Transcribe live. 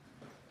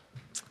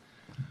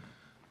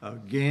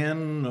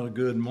Again, a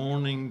good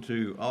morning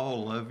to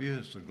all of you.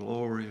 It's a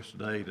glorious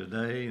day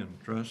today,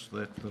 and trust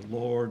that the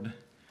Lord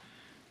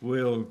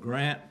will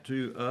grant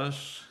to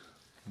us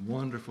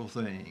wonderful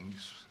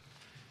things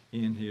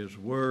in His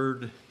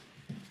Word.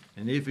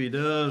 And if He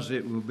does,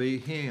 it will be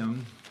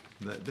Him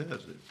that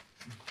does it,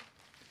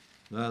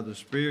 by the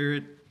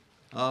Spirit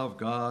of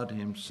God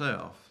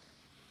Himself.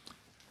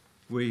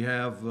 We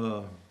have,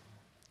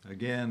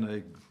 again,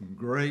 a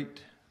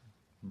great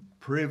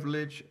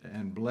privilege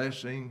and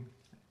blessing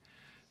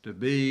to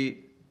be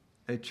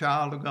a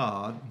child of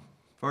God,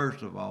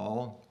 first of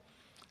all,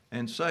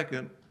 and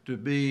second, to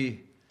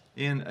be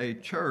in a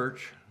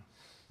church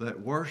that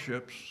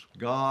worships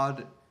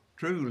God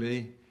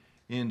truly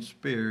in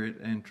spirit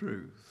and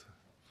truth.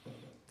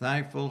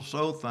 Thankful,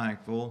 so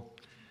thankful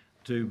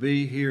to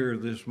be here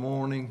this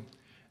morning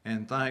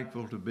and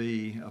thankful to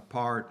be a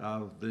part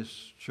of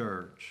this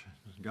church.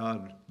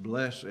 God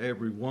bless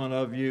every one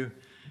of you,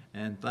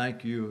 and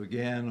thank you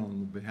again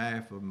on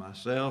behalf of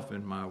myself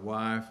and my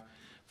wife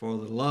for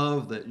the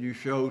love that you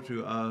show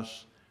to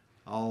us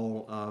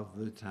all of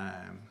the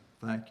time.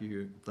 Thank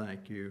you,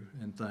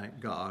 and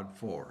thank God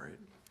for it.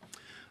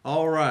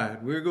 All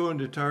right, we're going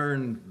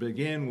to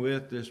begin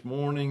with this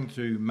morning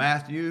to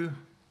Matthew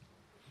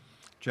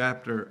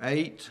chapter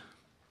 8.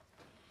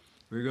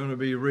 We're going to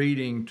be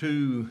reading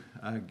two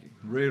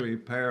really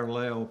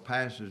parallel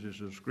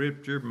passages of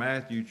Scripture,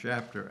 Matthew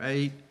chapter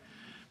 8,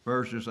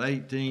 verses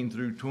 18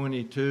 through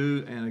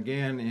 22, and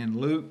again in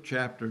Luke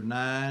chapter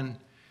 9,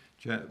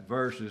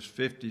 verses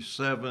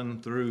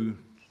 57 through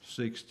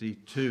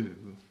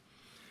 62.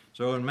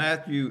 So in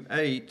Matthew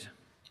 8,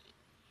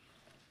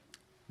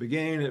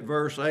 beginning at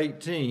verse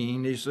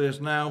 18, he says,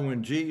 "Now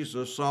when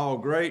Jesus saw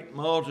great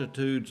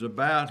multitudes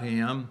about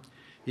him,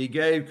 he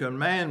gave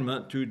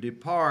commandment to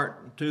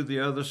depart to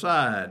the other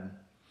side.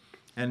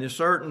 And a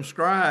certain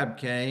scribe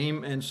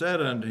came and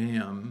said unto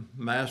him,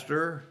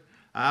 Master,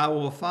 I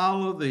will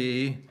follow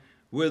thee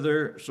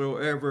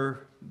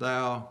whithersoever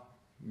thou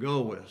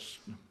goest.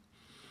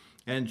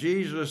 And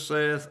Jesus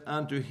saith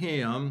unto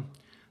him,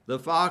 The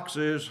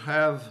foxes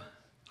have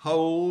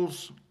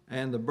holes,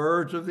 and the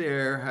birds of the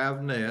air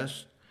have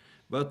nests,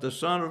 but the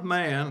Son of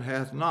Man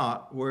hath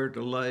not where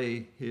to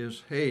lay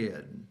his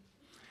head.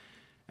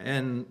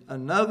 And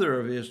another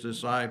of his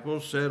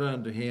disciples said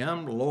unto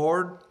him,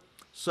 Lord,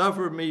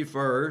 suffer me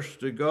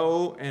first to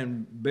go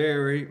and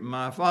bury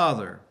my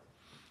father.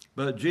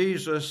 But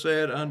Jesus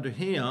said unto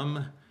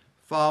him,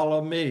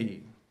 Follow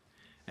me,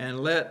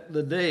 and let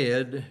the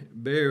dead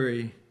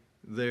bury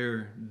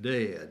their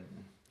dead."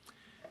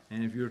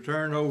 And if you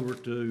turn over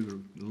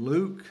to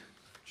Luke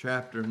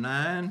chapter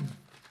 9,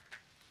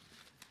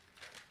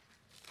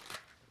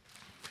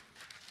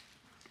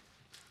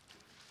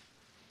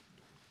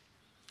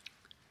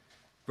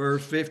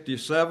 verse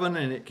 57,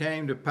 "And it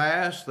came to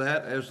pass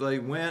that as they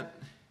went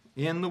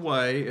in the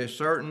way, a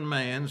certain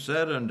man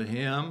said unto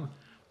him,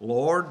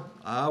 Lord,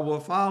 I will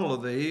follow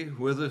thee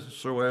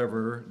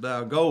whithersoever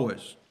thou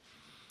goest.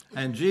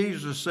 And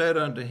Jesus said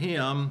unto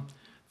him,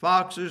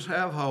 Foxes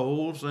have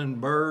holes, and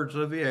birds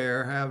of the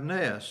air have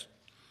nests,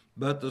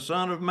 but the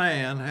Son of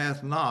Man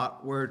hath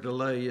not where to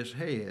lay his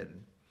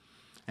head.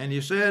 And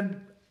he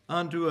said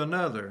unto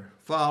another,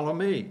 Follow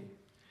me.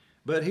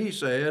 But he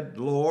said,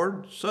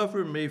 Lord,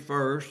 suffer me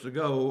first to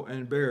go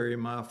and bury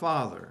my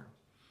father.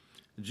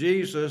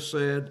 Jesus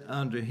said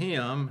unto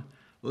him,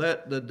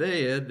 Let the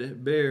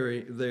dead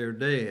bury their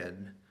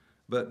dead,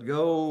 but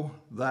go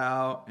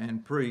thou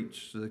and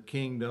preach the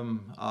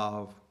kingdom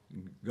of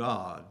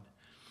God.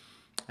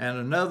 And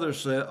another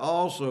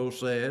also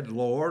said,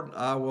 Lord,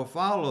 I will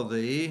follow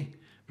thee,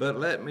 but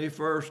let me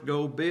first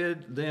go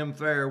bid them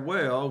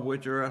farewell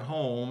which are at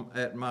home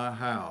at my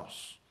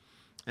house.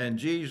 And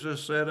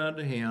Jesus said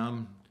unto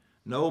him,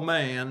 No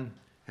man,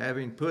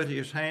 having put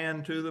his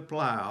hand to the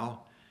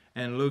plow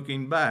and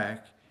looking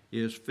back,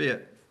 is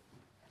fit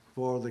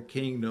for the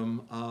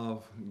kingdom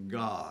of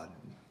God."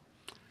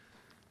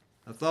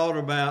 I thought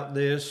about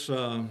this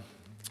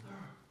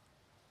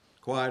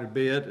quite a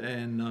bit,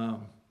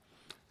 and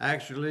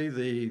actually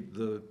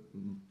the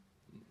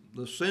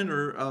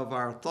center of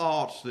our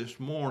thoughts this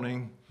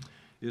morning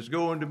is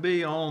going to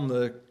be on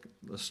the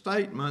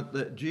statement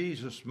that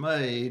Jesus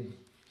made,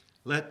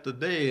 Let the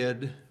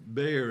dead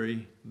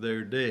bury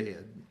their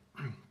dead.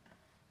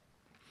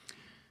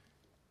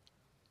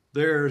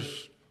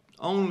 There's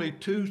only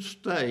two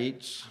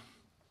states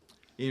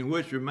in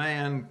which a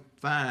man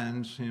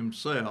finds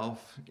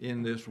himself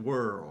in this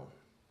world.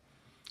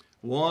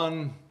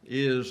 One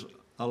is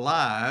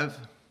alive,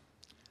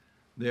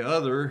 the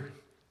other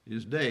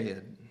is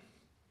dead.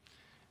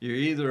 You're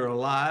either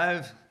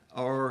alive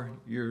or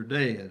you're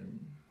dead.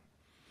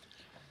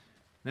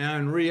 Now,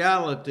 in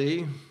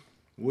reality,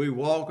 we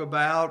walk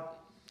about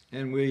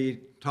and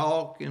we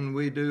talk and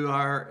we do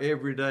our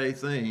everyday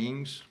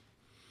things,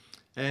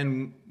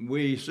 and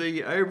we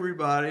see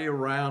everybody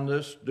around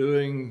us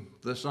doing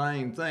the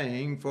same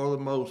thing for the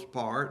most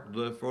part,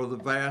 for the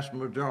vast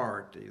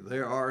majority.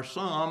 There are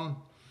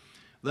some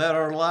that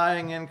are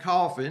lying in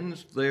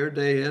coffins. They're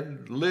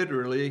dead,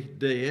 literally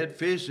dead.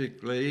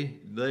 Physically,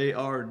 they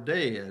are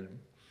dead.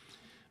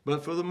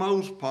 But for the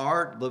most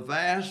part, the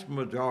vast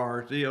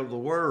majority of the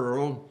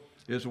world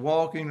is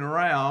walking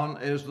around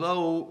as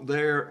though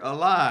they're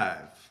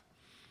alive.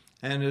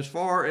 And as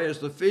far as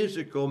the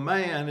physical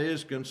man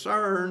is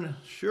concerned,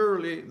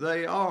 surely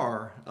they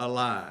are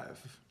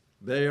alive.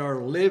 They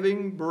are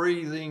living,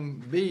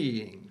 breathing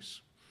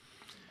beings.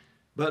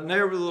 But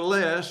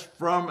nevertheless,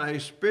 from a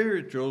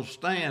spiritual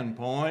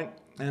standpoint,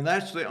 and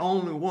that's the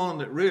only one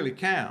that really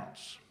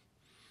counts.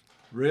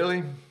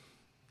 Really?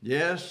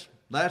 Yes,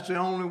 that's the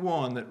only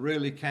one that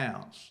really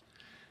counts.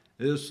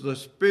 It's the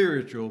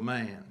spiritual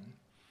man.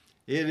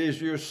 It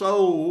is your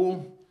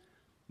soul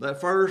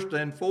that first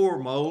and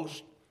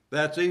foremost,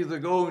 that's either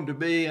going to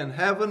be in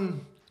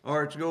heaven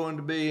or it's going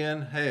to be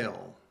in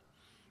hell.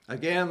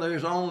 Again,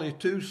 there's only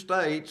two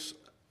states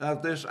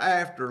of this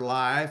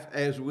afterlife,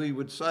 as we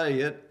would say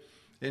it,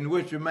 in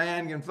which a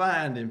man can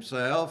find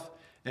himself,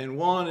 and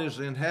one is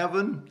in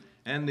heaven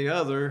and the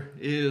other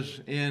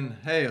is in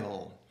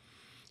hell.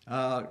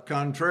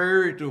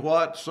 Contrary to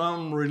what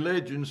some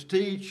religions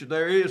teach,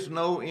 there is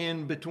no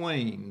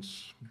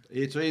in-betweens.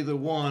 It's either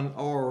one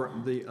or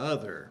the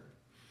other.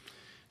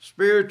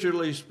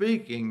 Spiritually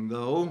speaking,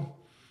 though,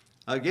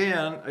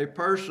 again, a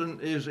person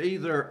is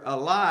either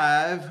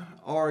alive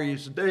or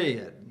he's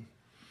dead.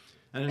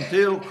 And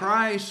until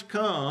Christ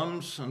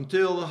comes,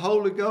 until the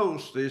Holy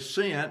Ghost is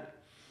sent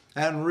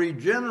and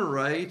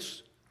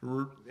regenerates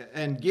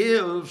and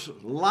gives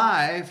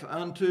life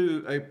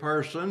unto a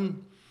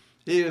person,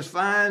 he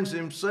finds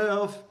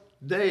himself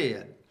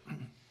dead.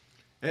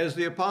 As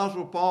the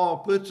Apostle Paul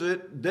puts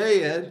it,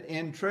 dead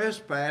in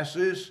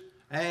trespasses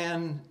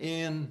and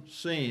in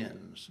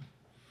sins.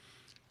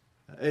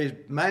 A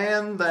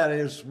man that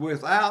is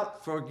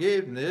without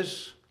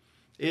forgiveness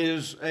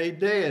is a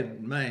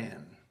dead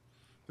man,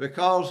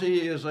 because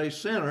he is a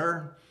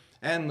sinner,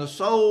 and the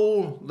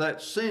soul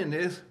that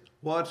sinneth,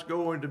 what's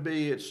going to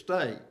be its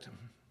state?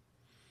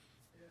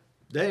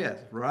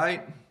 Death,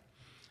 right?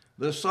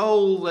 The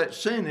soul that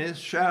sinneth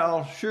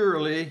shall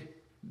surely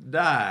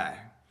die.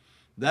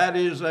 That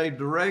is a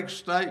direct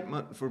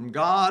statement from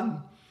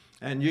God,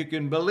 and you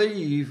can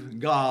believe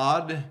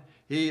God.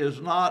 He is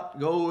not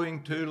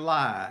going to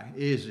lie,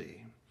 is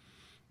he?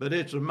 But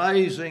it's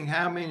amazing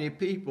how many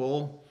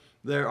people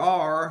there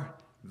are,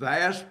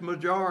 vast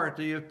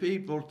majority of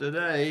people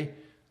today.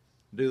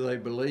 Do they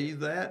believe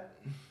that?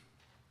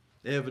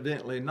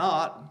 Evidently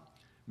not,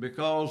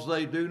 because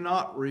they do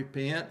not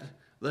repent.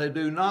 They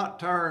do not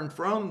turn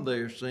from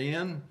their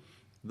sin.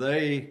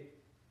 They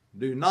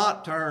do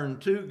not turn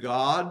to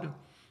God.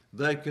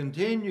 They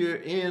continue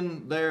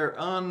in their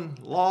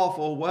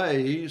unlawful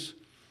ways,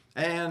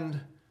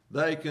 and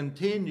they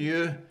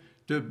continue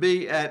to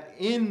be at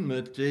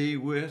enmity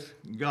with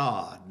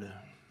God.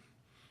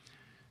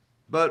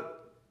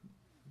 But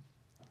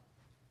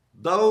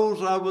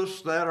those of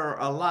us that are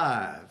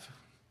alive,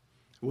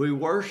 we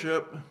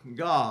worship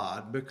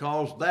God,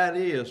 because that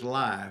is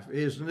life,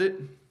 isn't it?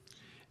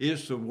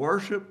 Is to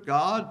worship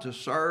God, to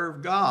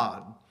serve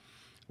God.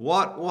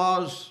 What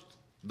was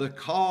the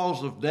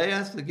cause of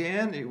death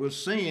again? It was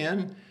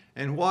sin.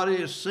 And what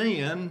is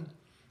sin?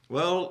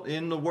 Well,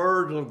 in the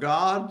Word of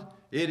God,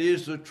 it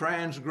is the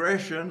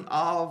transgression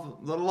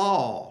of the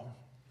law.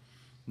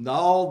 And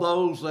all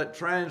those that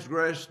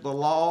transgress the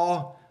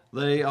law,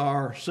 they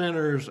are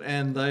sinners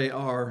and they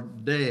are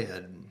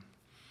dead.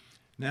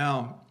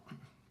 Now,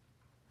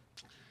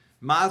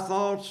 my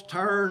thoughts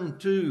turn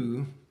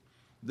to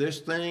this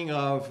thing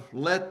of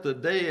let the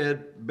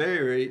dead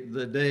bury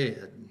the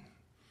dead.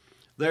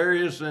 There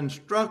is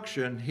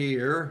instruction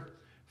here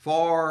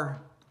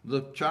for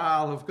the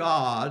child of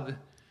God,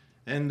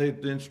 and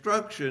the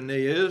instruction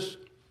is,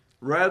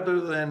 rather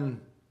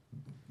than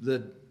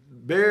the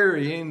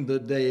burying the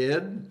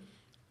dead,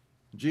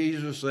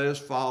 Jesus says,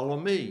 follow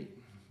me.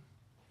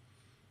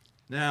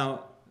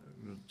 Now,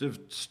 to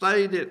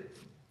state it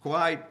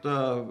quite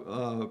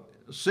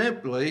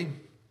simply,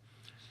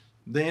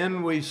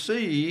 then we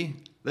see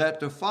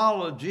that to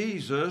follow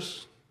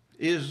Jesus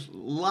is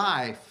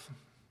life.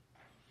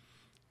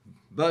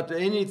 But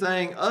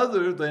anything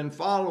other than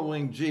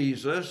following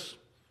Jesus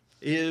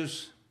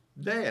is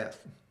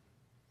death.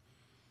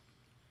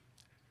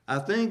 I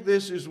think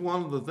this is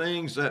one of the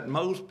things that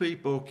most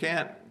people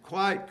can't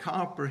quite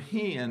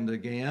comprehend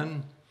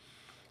again.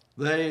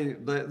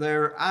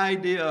 Their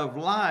idea of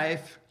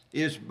life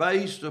is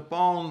based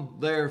upon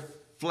their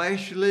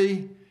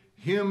fleshly,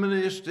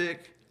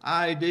 humanistic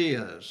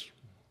ideas.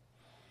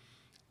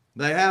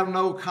 They have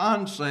no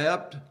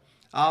concept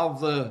of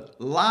the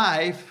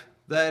life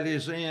that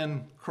is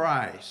in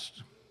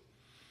Christ.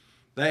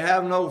 They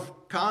have no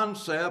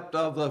concept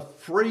of the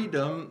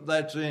freedom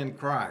that's in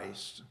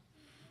Christ.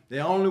 The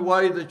only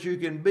way that you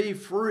can be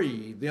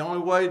free, the only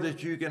way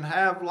that you can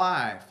have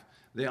life,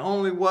 the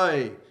only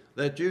way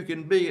that you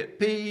can be at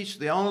peace,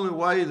 the only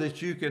way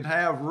that you can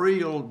have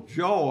real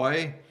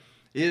joy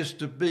is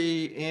to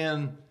be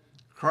in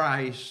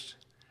Christ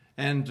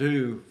and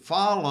to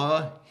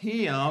follow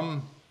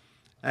Him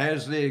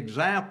as the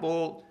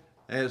example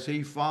as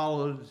he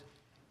followed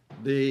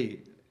the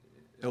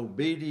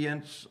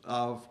obedience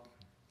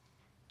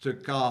to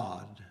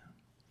God.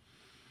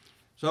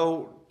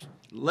 So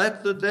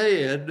let the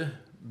dead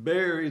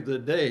bury the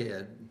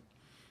dead,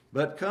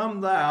 but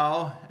come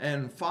thou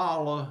and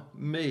follow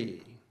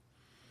me.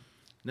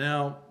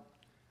 Now,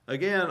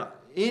 again,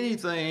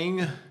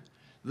 anything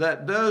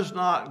that does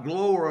not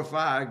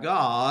glorify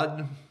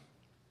God,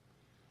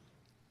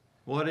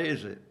 what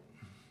is it?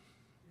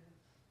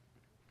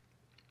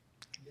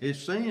 It's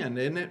sin,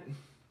 isn't it?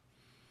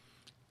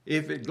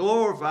 If it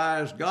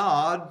glorifies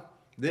God,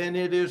 then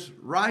it is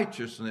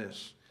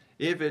righteousness.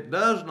 If it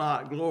does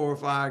not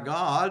glorify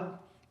God,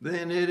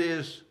 then it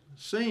is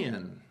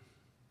sin.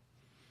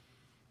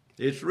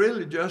 It's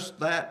really just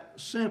that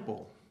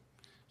simple.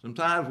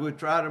 Sometimes we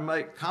try to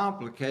make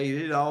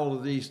complicated all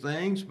of these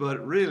things,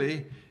 but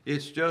really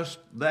it's just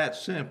that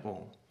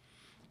simple.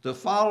 To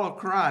follow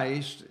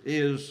Christ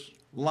is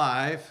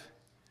life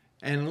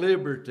and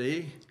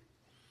liberty.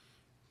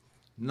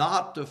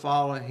 Not to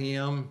follow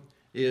him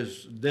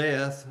is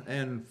death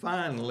and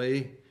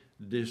finally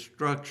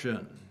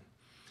destruction.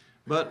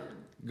 But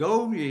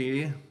go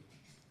ye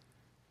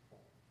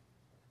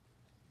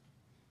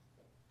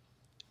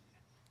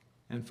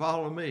and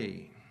follow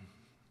me.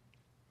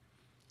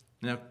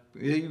 Now,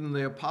 even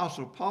the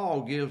Apostle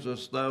Paul gives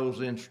us those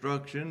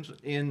instructions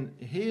in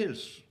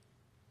his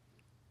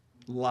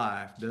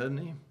life, doesn't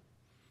he?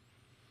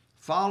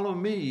 Follow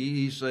me,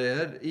 he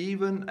said,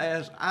 even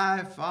as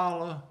I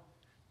follow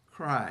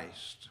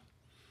Christ.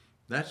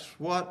 That's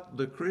what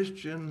the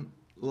Christian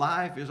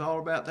life is all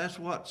about. That's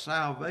what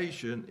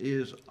salvation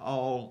is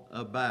all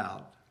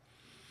about.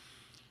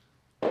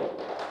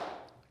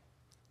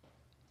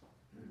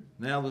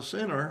 Now, the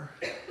sinner,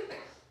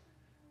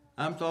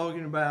 I'm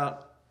talking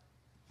about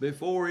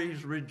before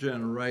he's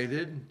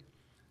regenerated,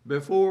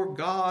 before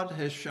God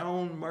has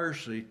shown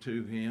mercy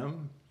to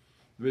him,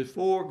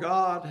 before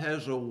God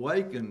has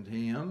awakened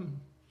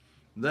him,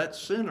 that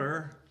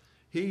sinner,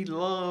 he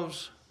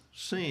loves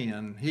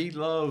sin. He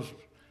loves,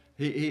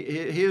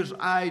 his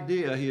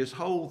idea, his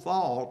whole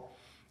thought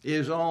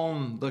is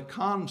on the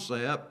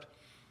concept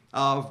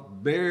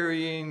of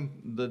burying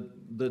the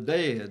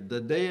dead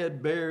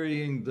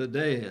burying the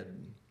dead,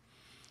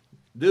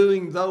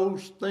 doing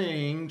those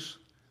things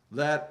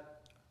that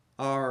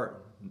are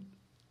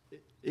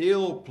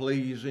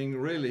ill-pleasing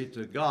really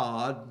to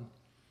God,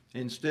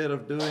 instead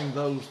of doing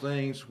those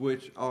things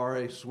which are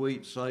a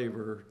sweet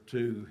savor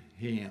to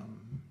him.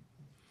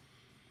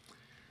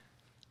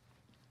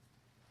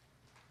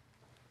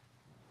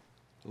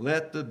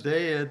 Let the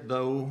dead,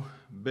 though,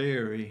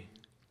 bury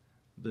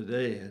the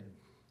dead.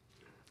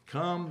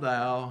 Come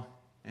thou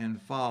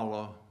and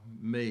follow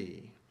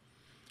me.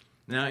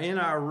 Now, in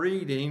our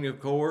reading,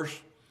 of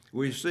course,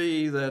 we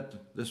see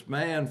that this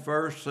man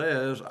first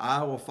says,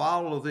 I will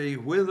follow thee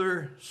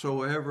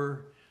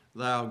whithersoever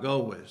thou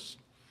goest.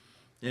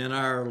 In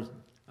our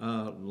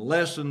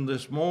lesson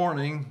this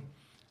morning,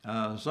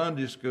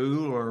 Sunday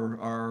school or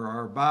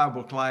our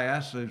Bible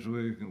class, as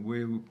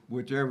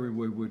whichever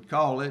we would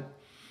call it,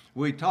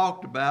 we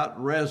talked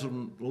about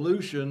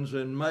resolutions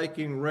and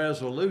making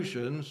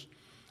resolutions,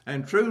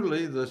 and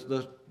truly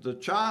the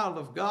child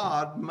of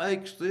God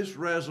makes this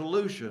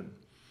resolution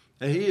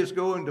that he is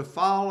going to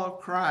follow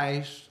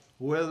Christ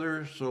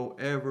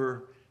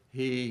whithersoever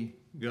he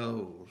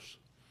goes.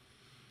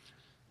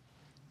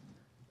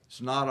 It's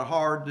not a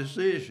hard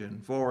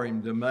decision for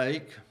him to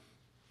make.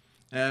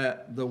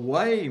 The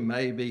way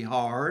may be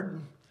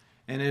hard,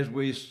 and as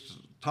we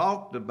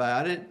talked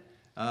about it,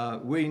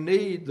 we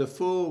need the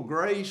full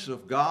grace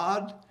of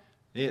God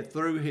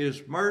through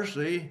his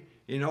mercy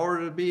in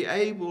order to be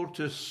able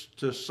to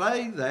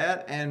say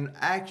that and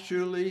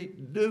actually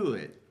do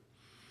it.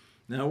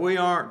 Now, we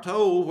aren't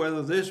told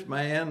whether this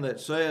man that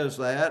says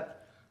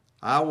that,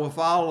 I will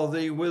follow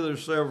thee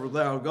whithersoever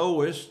thou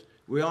goest,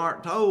 we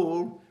aren't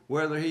told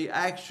whether he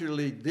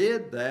actually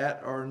did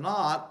that or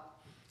not.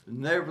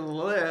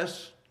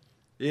 Nevertheless,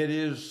 it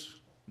is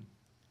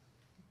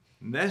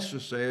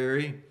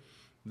necessary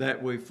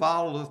that we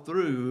follow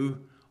through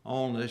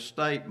on a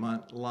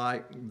statement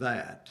like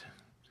that.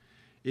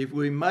 If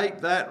we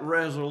make that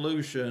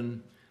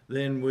resolution,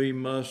 then we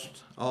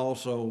must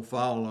also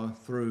follow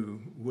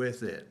through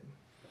with it.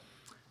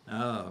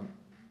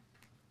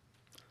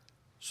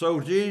 So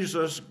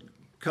Jesus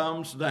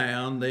comes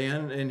down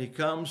then, and he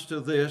comes to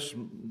this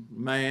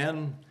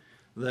man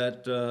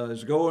that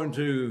is going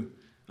to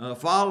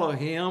follow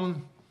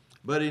him,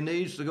 but he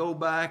needs to go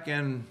back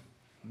and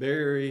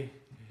bury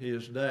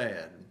his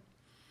dad.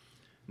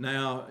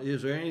 Now,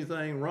 is there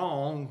anything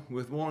wrong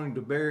with wanting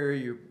to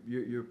bury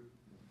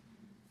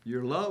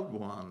your loved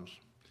ones?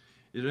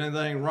 Is there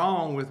anything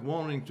wrong with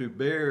wanting to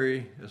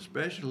bury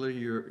especially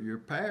your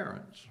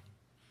parents?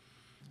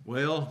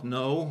 Well,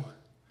 no,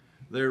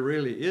 there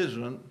really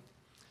isn't.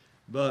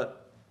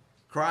 But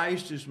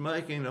Christ is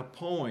making a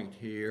point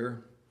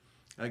here.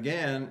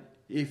 Again,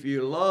 if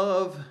you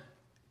love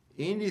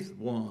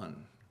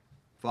anyone,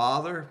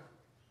 father,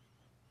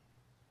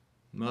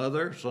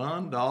 mother,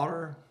 son,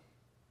 daughter,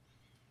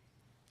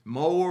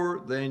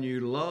 more than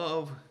you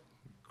love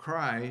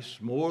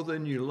Christ, more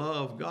than you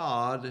love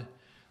God,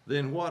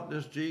 then what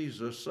does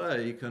Jesus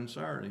say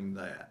concerning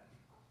that?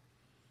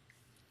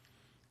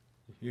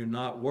 You're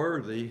not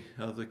worthy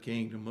of the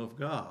kingdom of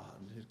God,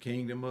 the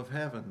kingdom of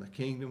heaven, the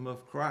kingdom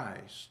of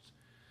Christ.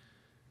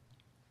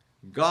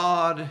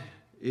 God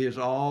is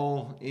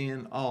all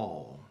in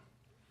all.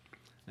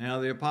 Now,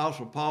 the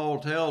Apostle Paul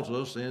tells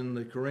us in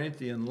the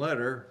Corinthian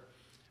letter,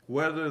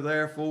 whether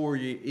therefore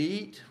ye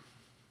eat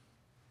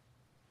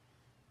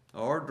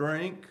or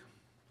drink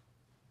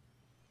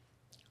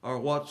or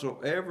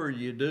whatsoever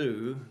you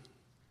do,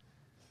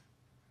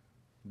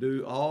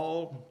 do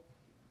all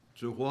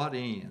to what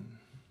end?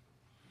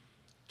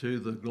 To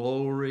the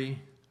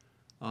glory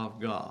of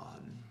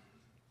God.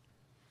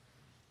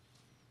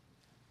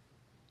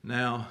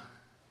 Now,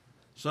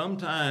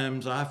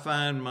 sometimes I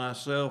find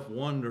myself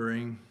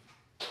wondering,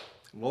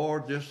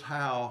 Lord, just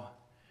how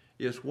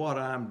is what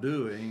I'm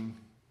doing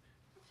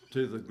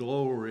to the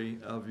glory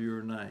of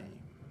your name?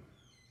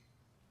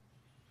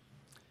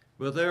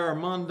 But there are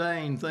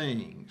mundane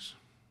things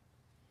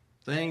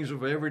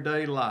of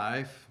everyday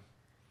life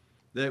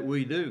that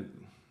we do,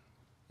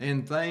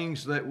 and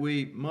things that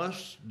we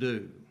must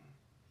do.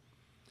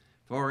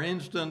 For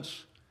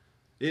instance,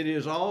 it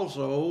is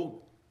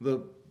also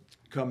the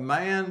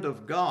command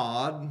of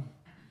God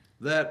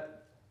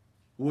that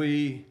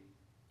we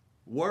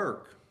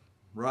work,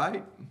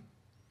 right?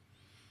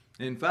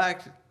 In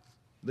fact,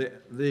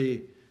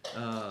 the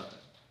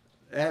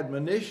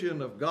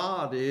admonition of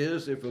God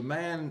is, if a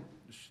man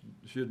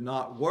should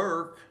not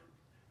work,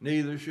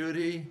 neither should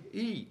he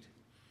eat,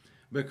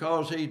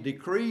 because he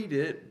decreed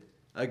it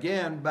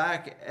again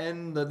back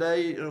in the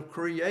day of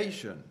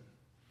creation,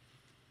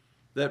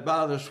 that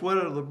by the sweat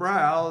of the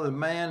brow the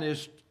man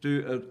is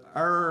to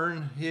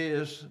earn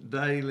his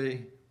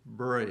daily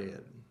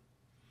bread.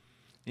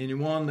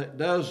 Anyone that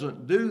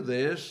doesn't do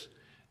this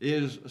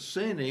is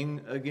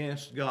sinning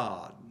against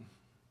God.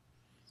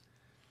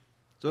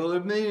 So there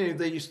are many of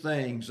these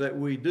things that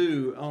we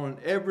do on an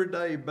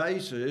everyday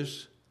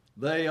basis.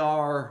 They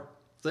are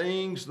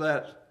things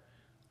that,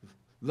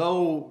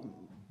 though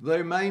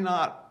they may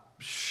not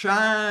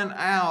shine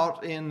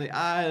out in the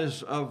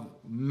eyes of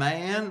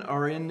man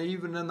or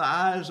even in the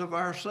eyes of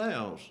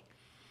ourselves,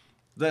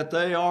 that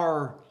they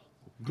are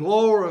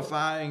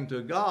glorifying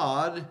to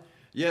God,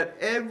 yet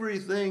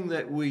everything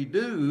that we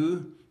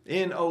do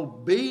in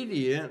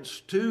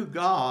obedience to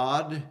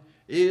God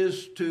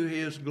is to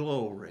his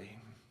glory.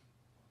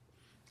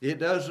 It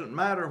doesn't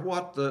matter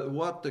what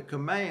the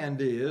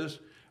command is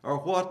or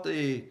what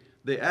the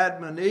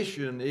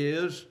admonition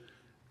is,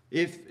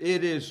 if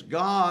it is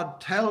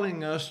God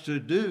telling us to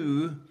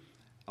do,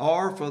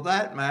 or for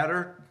that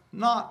matter,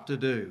 not to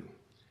do.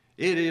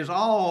 It is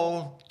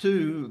all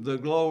to the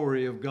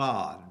glory of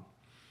God.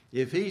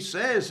 If he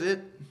says it,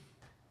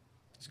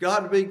 it's got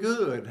to be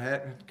good,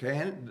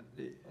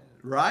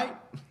 right?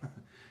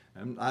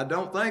 And I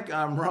don't think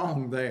I'm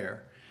wrong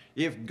there.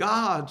 If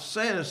God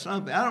says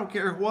something, I don't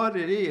care what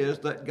it is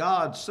that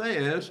God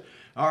says,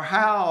 or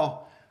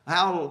how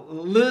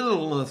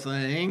little a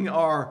thing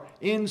or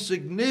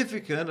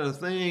insignificant a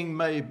thing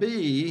may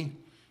be,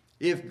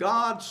 if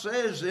God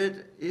says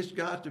it, it's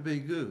got to be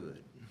good.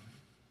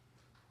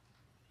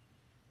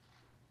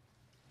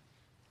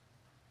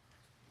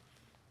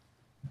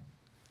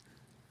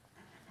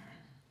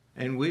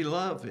 And we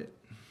love it.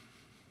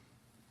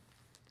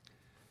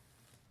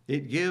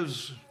 It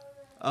gives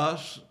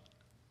us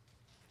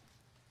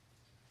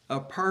a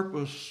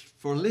purpose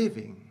for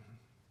living.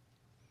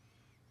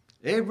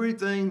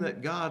 Everything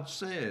that God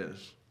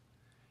says,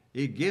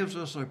 it gives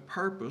us a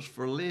purpose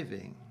for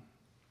living.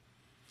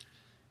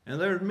 And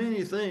there are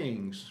many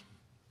things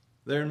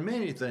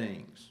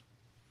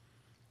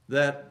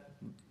that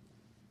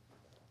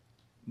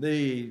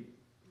the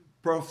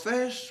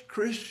professed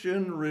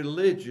Christian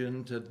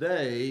religion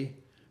today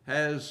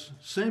has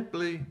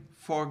simply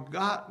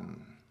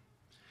forgotten,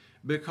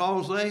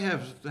 because they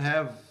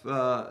have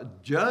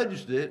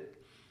judged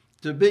it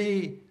to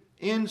be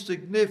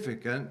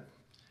insignificant,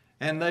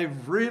 and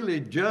they've really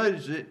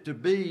judged it to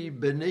be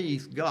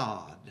beneath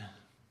God.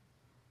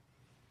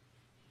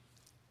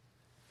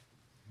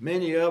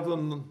 Many of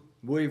them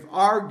we've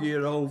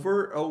argued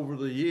over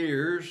the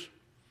years,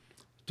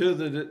 to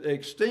the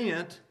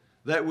extent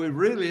that we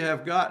really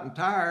have gotten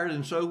tired,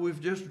 and so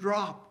we've just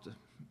dropped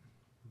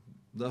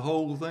the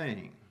whole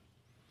thing,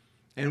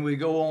 and we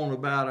go on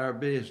about our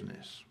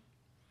business,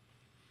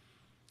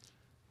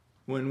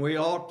 when we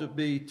ought to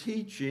be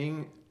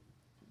teaching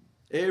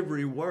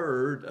every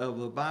word of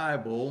the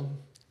Bible.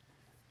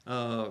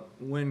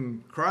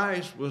 When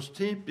Christ was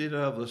tempted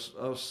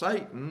of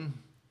Satan,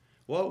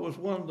 what was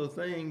one of the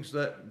things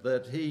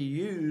that he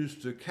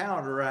used to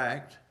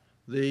counteract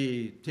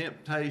the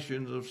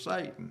temptations of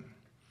Satan?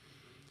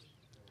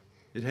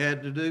 It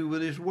had to do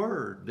with his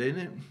word, didn't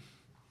it?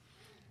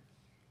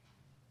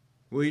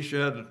 We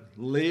should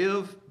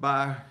live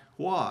by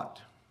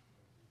what?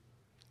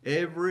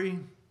 Every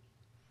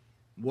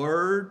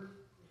word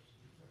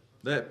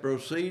that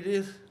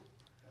proceedeth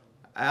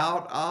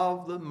out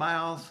of the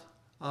mouth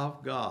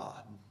of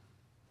God.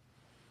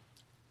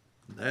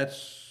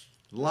 That's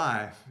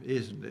life,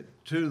 isn't it?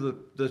 To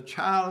the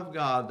child of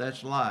God,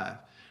 that's life.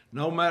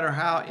 No matter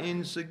how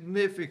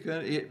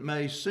insignificant it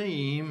may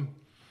seem,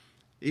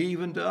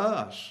 even to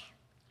us,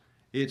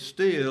 it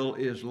still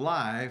is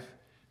life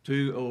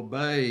to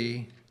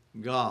obey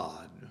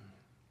God.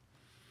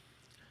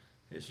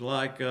 It's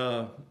like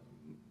the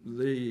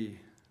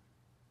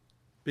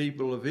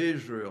people of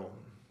Israel.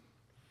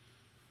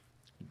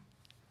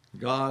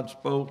 God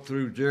spoke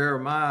through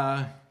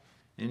Jeremiah,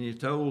 and he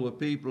told the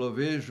people of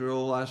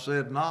Israel, I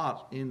said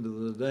not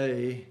into the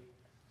day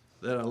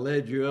that I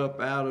led you up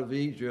out of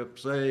Egypt,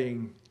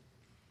 saying,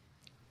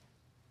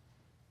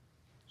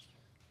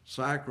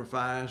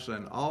 sacrifice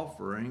and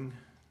offering,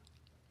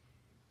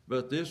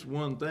 but this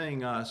one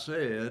thing I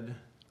said,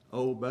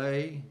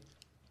 obey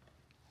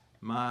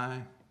my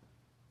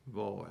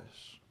voice.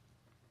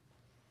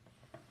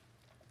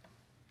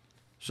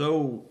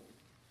 So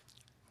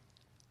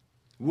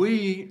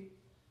we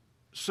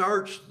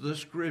search the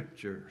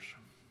scriptures,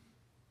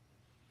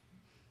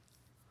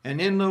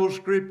 and in those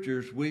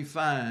scriptures we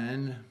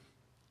find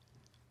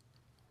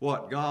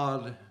what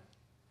God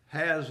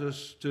has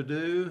us to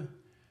do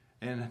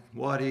and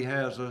what he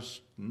has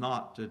us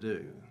not to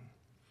do.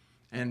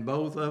 And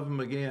both of them,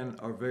 again,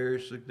 are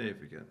very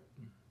significant.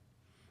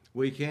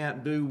 We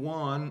can't do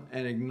one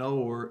and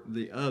ignore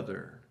the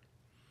other.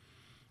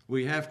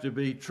 We have to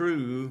be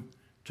true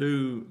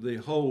to the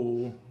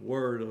whole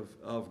Word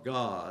of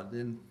God.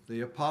 And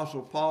the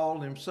Apostle Paul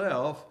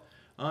himself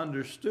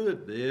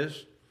understood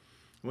this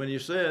when he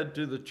said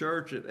to the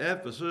church at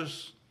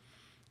Ephesus,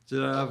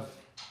 that I'm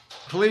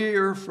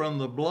clear from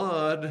the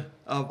blood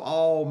of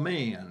all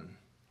men.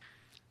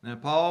 Now,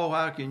 Paul,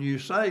 how can you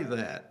say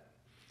that?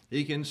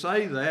 He can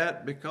say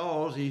that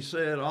because he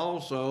said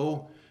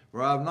also,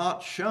 for I've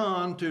not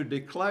shunned to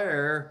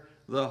declare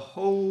the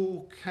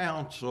whole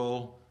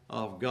counsel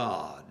of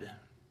God.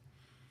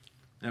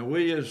 Now,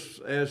 we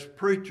as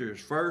preachers,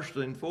 first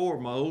and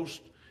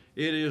foremost,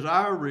 it is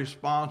our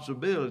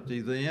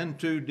responsibility then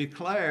to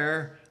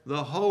declare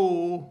the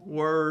whole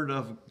Word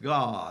of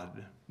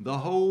God, the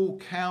whole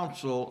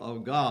counsel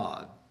of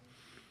God.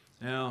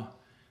 Now,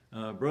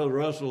 Brother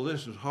Russell,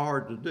 this is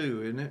hard to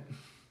do, isn't it?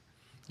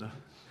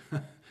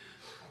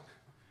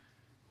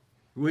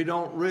 We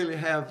don't really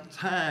have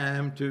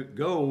time to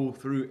go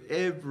through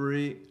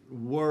every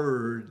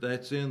word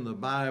that's in the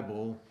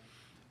Bible,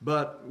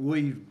 but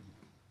we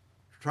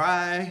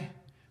try,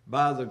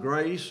 by the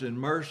grace and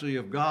mercy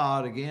of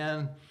God,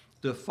 again,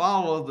 to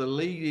follow the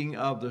leading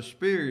of the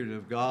Spirit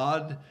of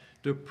God,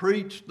 to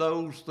preach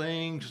those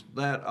things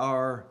that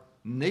are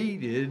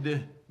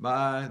needed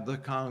by the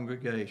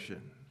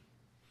congregation.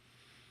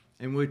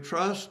 And we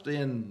trust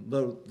in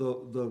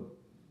the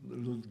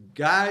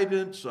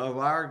guidance of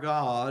our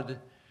God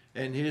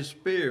and His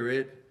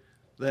Spirit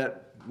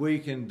that we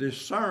can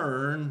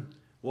discern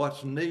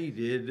what's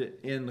needed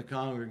in the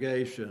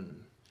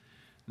congregation.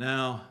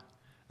 Now,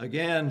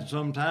 again,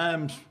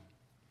 sometimes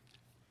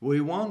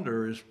we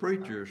wonder as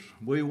preachers,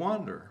 we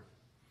wonder.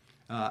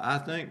 I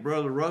think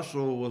Brother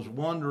Russell was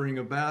wondering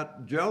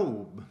about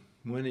Job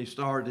when he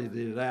started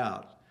it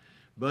out.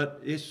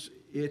 But it's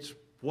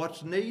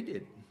what's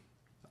needed.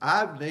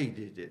 I've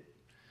needed it.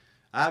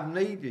 I've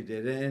needed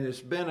it, and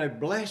it's been a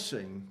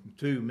blessing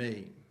to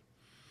me.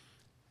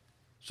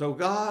 So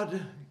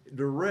God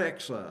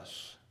directs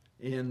us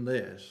in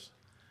this,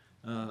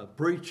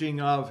 preaching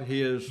of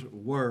His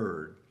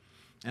Word.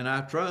 And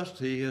I trust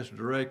He has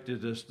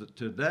directed us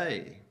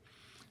today,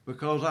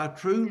 because I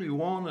truly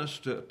want us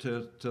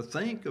to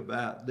think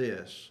about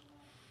this.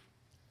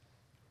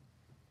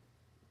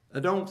 I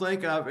don't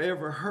think I've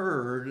ever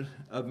heard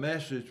a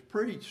message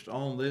preached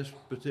on this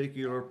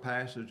particular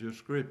passage of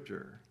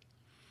Scripture.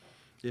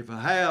 If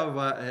I have,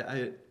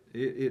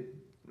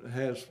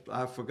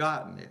 I've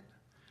forgotten it.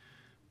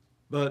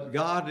 But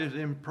God has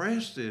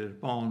impressed it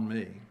upon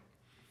me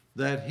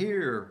that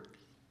here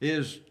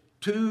is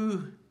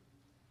two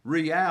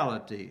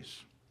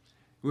realities.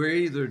 We're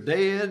either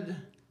dead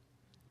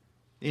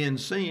in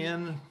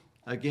sin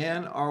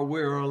again, or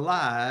we're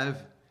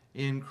alive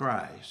in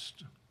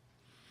Christ.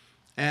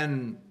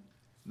 And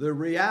the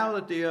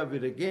reality of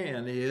it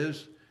again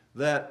is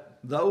that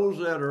those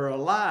that are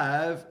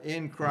alive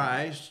in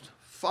Christ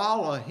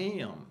follow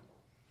Him.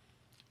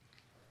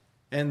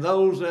 And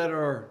those that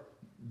are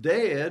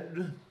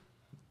dead,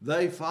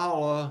 they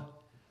follow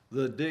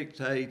the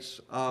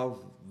dictates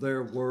of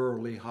their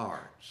worldly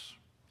hearts.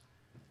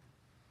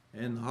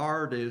 And the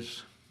heart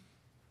is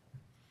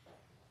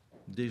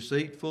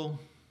deceitful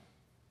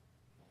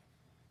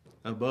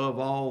above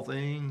all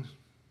things,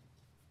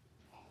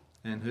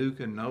 and who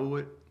can know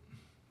it?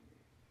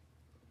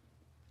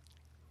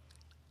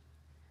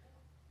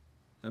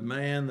 A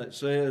man that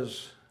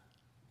says,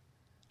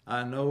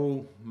 I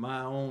know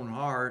my own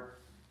heart,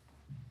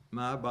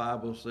 my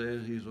Bible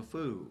says he's a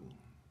fool.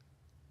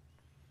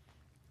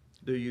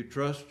 Do you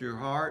trust your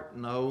heart?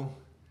 No.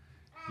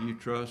 You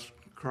trust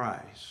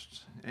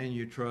Christ, and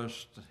you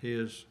trust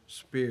His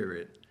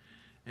Spirit,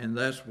 and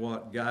that's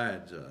what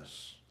guides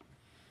us.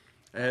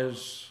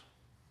 as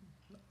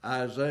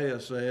Isaiah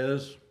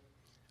says,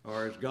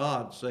 or as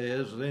God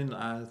says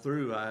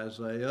through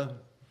Isaiah,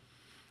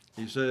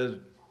 he says,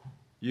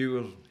 you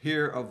will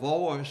hear a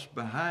voice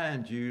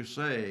behind you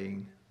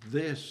saying,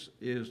 this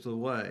is the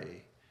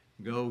way,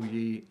 go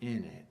ye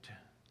in it.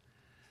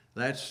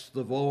 That's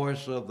the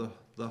voice of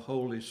the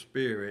Holy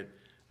Spirit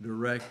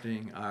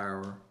directing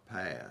our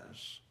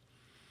paths.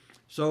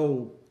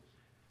 So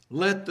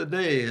let the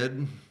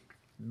dead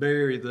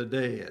bury the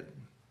dead.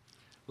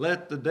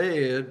 Let the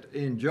dead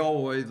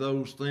enjoy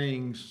those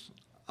things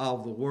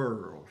of the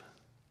world.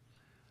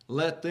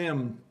 Let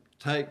them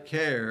take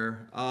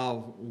care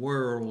of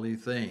worldly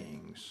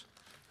things.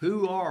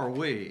 Who are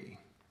we?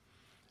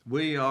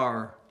 We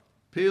are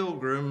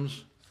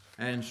pilgrims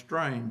and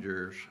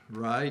strangers,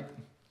 right,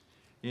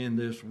 in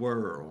this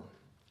world.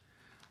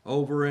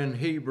 Over in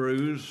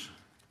Hebrews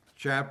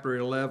chapter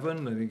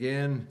 11, and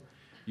again,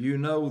 you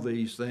know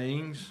these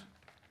things.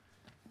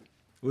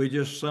 We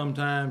just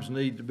sometimes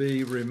need to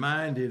be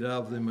reminded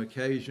of them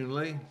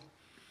occasionally.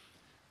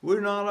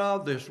 We're not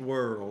of this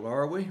world,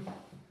 are we?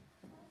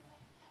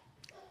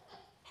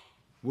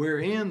 We're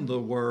in the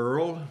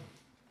world,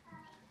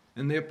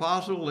 and the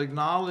apostle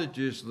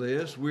acknowledges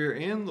this. We're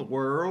in the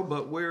world,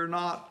 but we're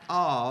not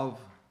of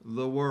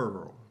the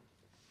world.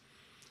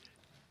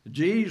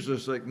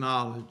 Jesus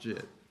acknowledged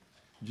it.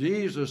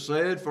 Jesus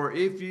said, for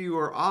if you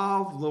are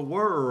of the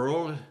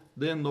world,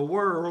 then the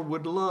world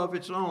would love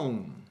its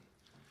own.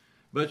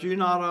 But you're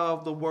not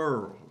of the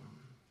world.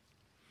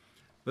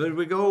 But as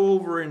we go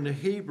over into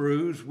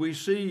Hebrews, we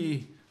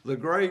see the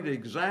great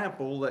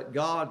example that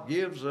God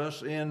gives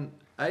us in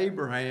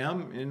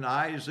Abraham, in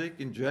Isaac,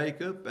 in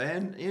Jacob,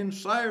 and in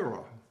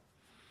Sarah.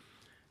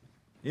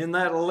 In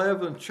that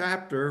 11th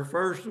chapter,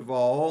 first of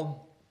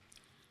all,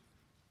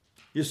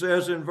 it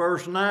says in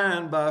verse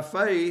 9, by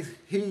faith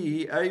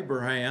he,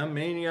 Abraham,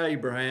 meaning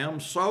Abraham,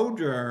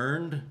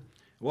 sojourned.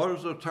 What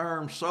does the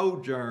term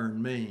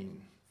sojourn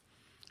mean?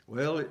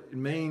 Well, it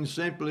means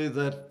simply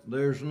that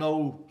there's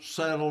no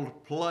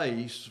settled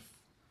place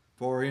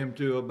for him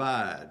to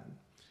abide.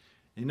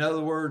 In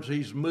other words,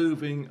 he's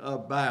moving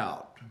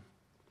about.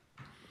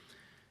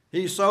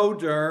 He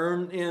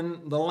sojourned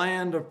in the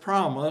land of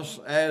promise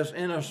as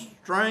in a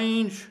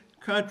strange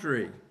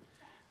country,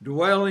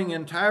 dwelling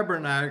in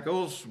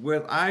tabernacles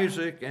with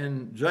Isaac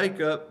and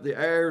Jacob, the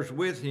heirs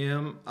with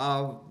him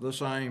of the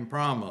same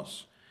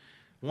promise.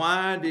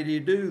 Why did he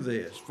do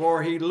this?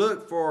 For he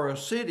looked for a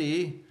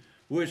city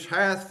which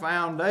hath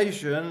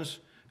foundations,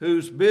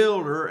 whose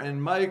builder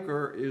and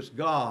maker is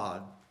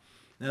God.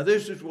 Now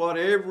this is what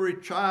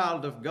every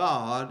child of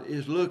God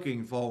is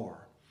looking for.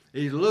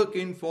 He's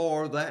looking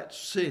for that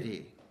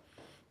city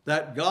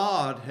that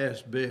God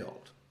has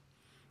built.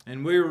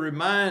 And we're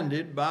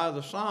reminded by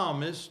the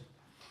psalmist,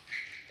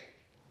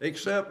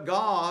 except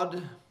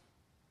God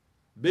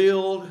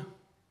build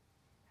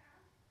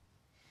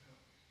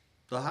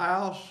the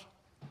house,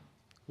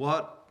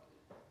 what?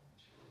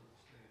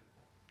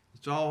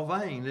 It's all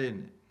vain,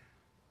 isn't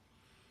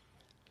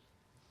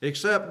it?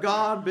 Except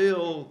God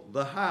build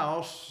the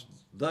house,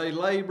 they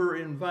labor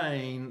in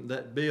vain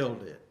that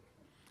build it.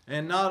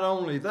 And not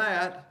only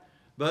that,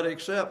 but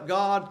except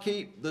God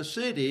keep the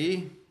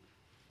city,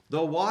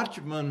 the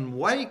watchman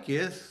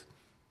waketh,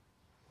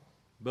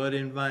 but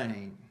in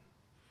vain.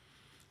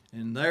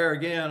 And there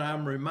again,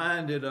 I'm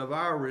reminded of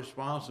our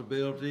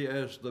responsibility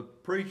as the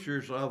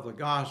preachers of the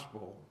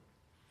gospel.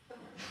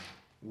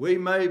 We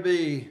may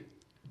be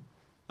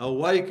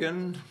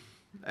awakened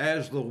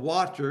as the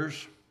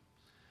watchers,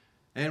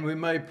 and we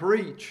may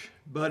preach,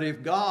 but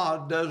if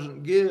God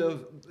doesn't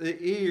give the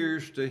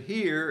ears to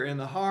hear and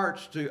the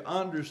hearts to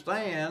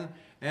understand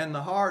and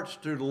the hearts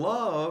to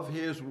love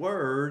his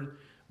word,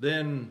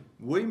 then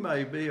we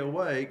may be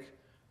awake,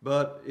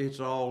 but it's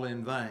all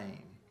in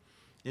vain.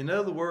 In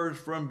other words,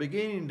 from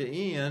beginning to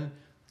end,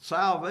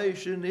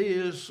 salvation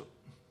is,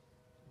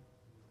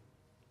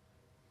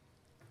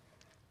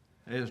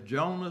 as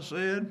Jonah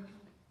said,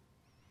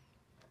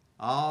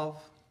 of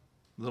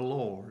the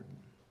Lord.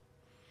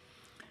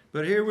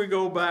 But here we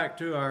go back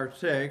to our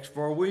text,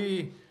 for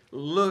he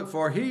looked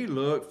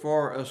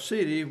for a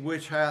city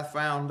which hath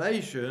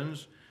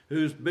foundations,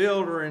 whose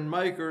builder and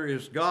maker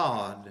is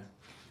God.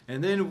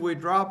 And then if we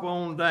drop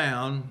on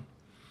down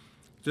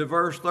to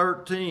verse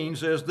 13,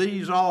 says,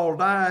 these all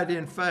died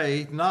in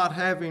faith, not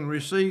having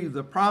received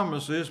the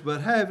promises,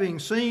 but having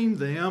seen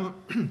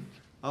them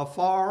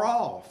afar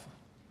off,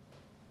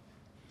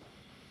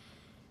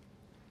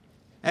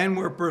 and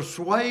were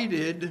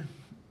persuaded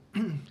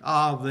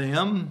of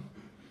them,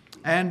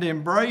 and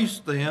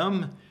embraced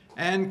them,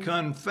 and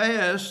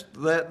confessed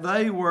that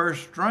they were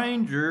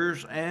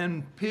strangers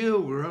and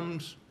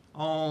pilgrims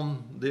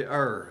on the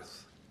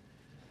earth.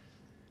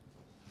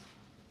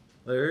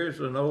 There is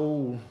an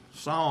old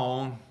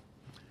song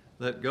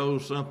that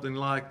goes something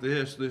like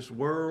this: this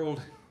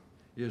world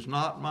is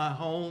not my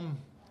home,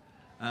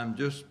 I'm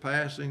just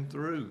passing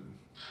through.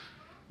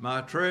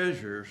 My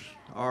treasures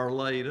are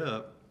laid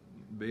up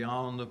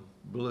beyond the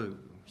blue,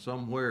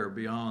 somewhere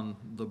beyond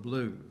the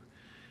blue.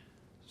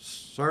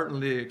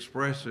 certainly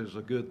expresses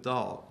a good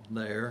thought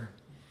there.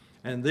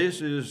 And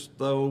this is,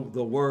 though,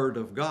 the word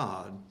of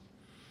God.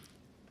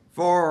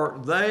 For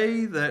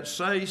they that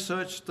say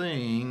such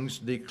things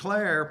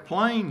declare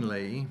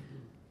plainly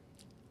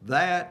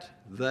that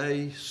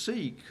they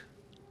seek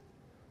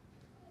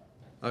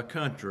a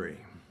country.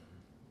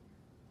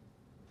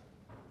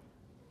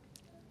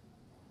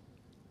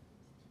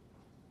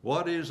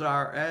 What is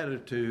our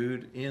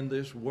attitude in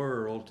this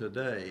world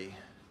today?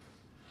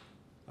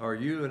 Are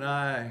you and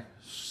I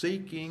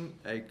seeking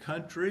a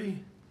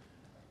country,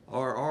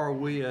 or are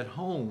we at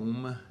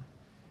home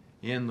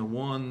in the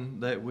one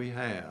that we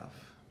have?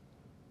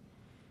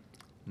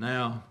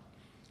 Now,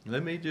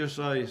 let me just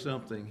say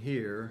something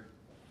here.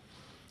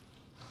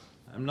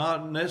 I'm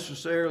not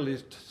necessarily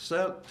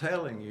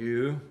telling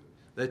you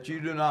that you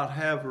do not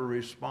have a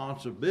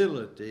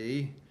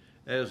responsibility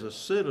as a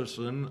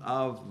citizen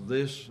of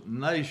this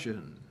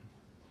nation.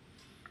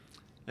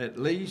 At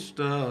least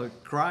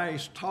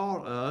Christ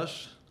taught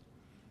us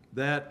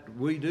that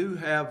we do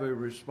have a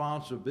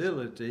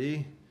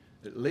responsibility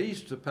at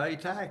least to pay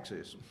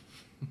taxes.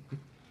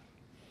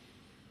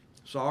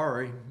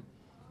 Sorry.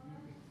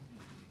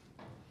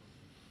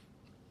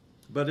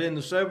 But in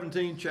the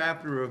 17th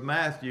chapter of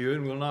Matthew,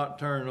 and we'll not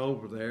turn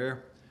over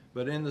there,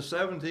 but in the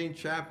 17th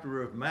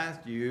chapter of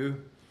Matthew,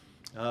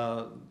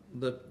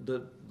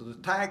 the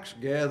tax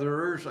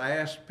gatherers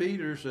asked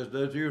Peter, says,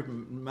 does your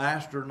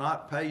master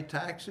not pay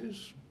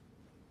taxes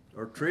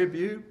or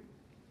tribute?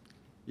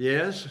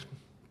 Yes,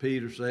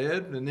 Peter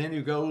said. And then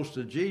he goes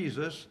to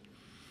Jesus,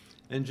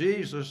 and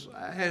Jesus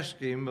asked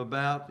him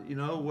about,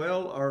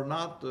 well, are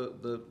not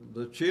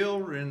the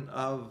children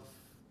of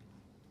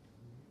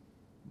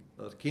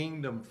the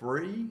kingdom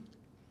free?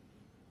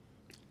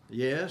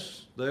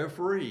 Yes, they're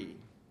free.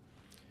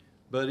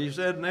 But he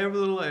said,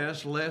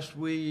 nevertheless, lest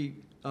we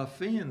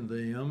offend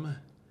them,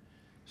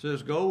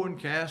 says, go and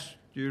cast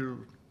your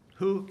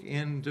hook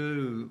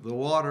into the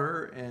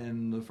water,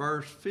 and the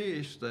first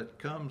fish that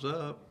comes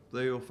up,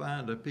 they'll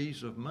find a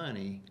piece of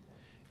money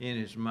in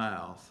his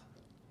mouth.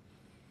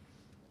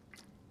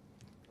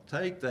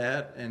 Take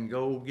that and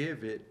go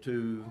give it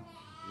to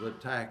the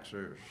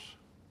taxers.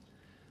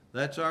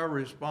 That's our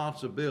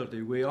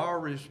responsibility. We are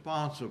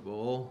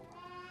responsible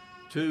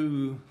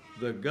to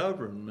the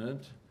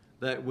government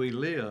that we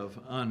live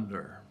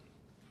under.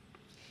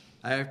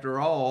 After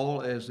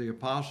all, as the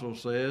apostle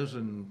says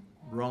in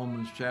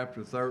Romans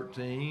chapter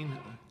 13,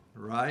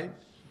 right?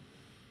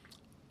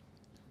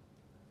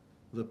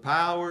 The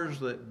powers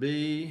that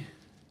be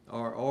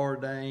are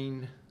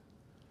ordained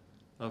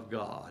of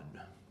God.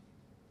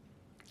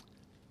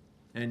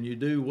 And you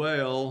do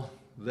well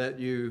that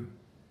you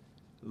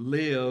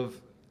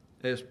live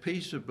as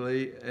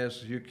peaceably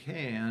as you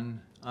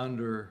can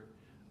under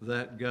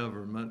that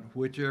government,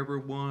 whichever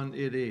one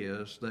it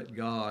is that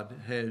God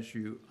has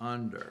you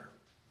under.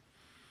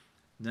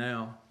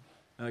 Now,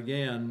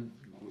 again,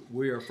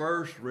 we are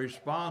first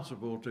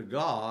responsible to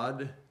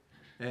God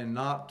and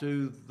not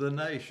to the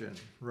nation,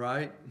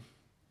 right?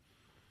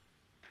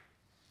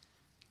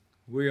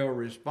 We are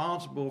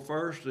responsible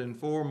first and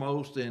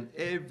foremost in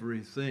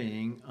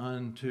everything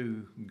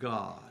unto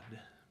God.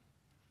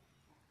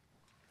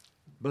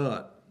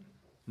 But,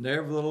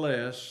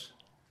 nevertheless,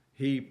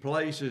 He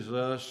places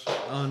us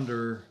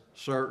under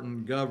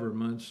certain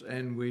governments,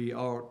 and we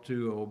ought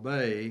to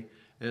obey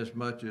as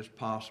much as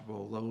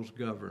possible those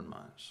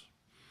governments.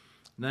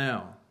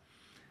 Now,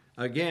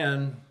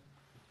 again,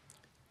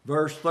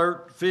 verse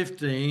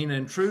 15,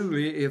 and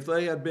truly, if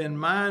they had been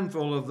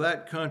mindful of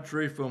that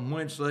country from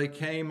whence they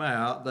came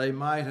out, they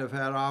might have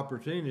had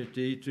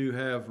opportunity to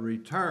have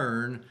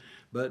returned,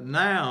 but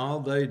now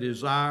they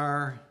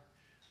desire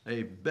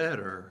a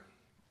better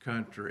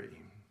country.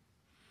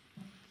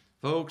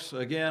 Folks,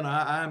 again,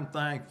 I'm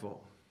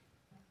thankful.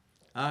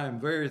 I am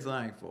very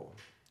thankful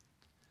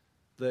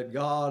that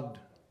God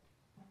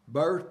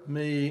birthed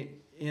me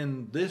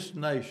in this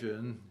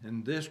nation,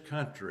 in this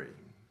country.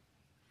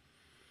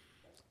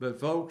 But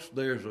folks,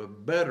 there's a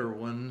better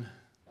one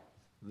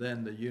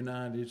than the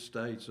United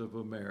States of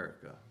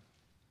America.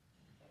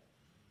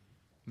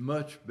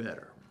 Much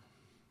better.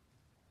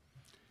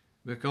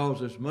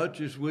 Because as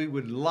much as we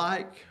would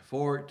like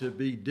for it to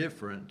be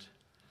different,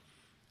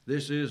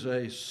 this is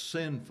a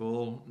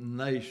sinful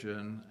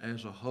nation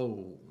as a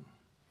whole.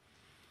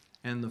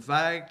 And the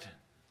fact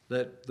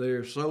that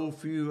there's so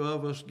few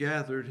of us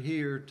gathered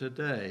here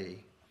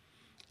today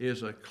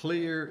is a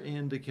clear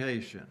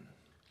indication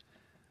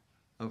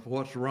of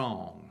what's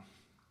wrong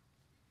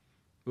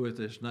with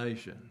this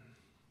nation.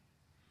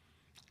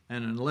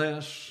 And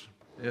unless,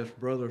 as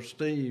Brother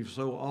Steve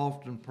so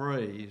often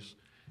prays,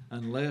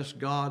 unless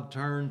God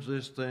turns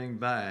this thing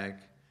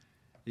back,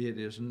 it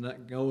is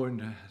not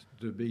going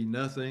to be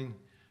nothing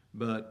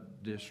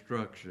but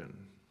destruction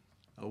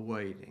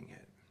awaiting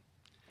it.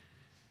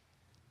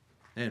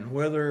 And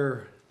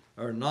whether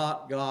or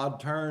not God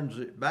turns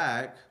it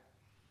back,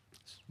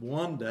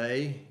 one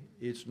day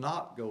it's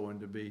not going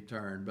to be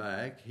turned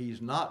back.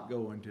 He's not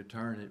going to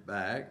turn it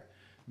back,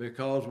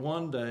 because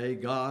one day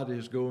God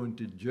is going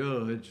to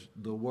judge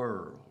the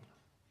world.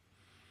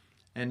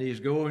 and he's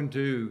going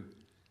to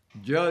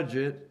judge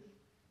it,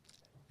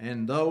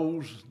 and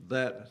those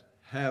that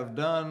have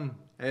done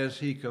as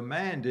he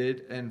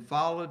commanded and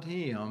followed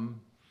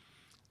him,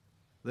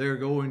 they're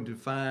going to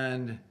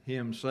find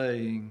him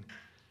saying,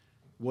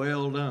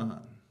 "Well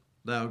done,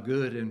 thou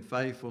good and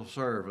faithful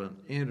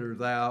servant, enter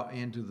thou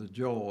into the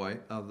joy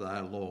of thy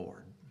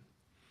Lord."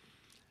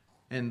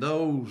 And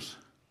those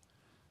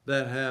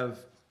that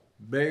have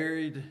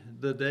buried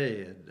the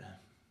dead,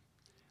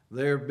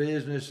 their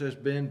business has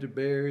been to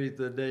bury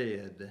the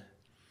dead,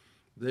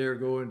 they're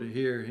going to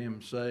hear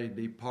him say,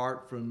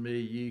 "Depart from me,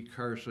 ye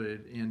cursed,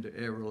 into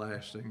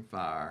everlasting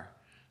fire.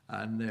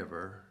 I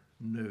never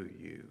knew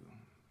you."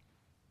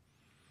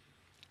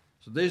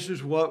 So this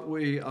is what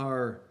we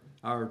are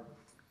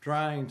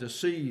trying to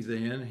see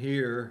then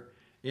here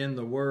in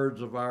the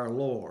words of our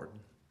Lord.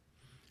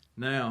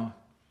 Now,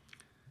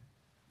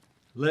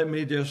 let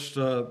me just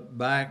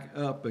back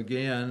up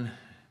again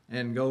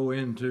and go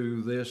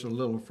into this a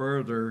little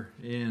further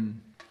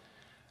in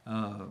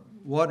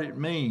what it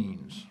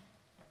means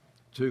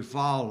to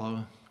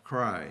follow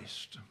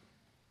Christ.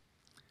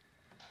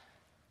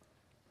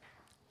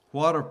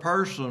 What a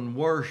person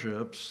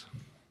worships,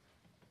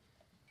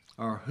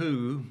 or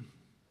who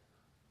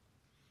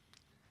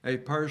a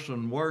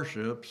person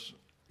worships,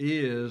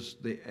 is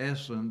the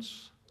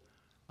essence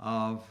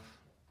of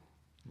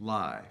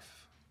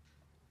life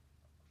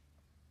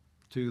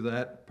to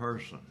that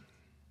person.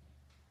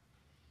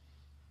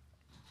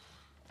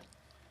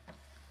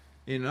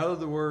 In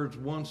other words,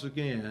 once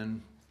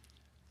again,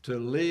 to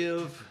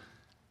live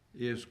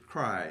is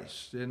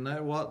Christ. Isn't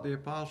that what the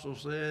apostle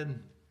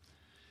said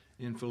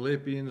in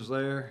Philippians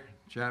there,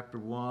 chapter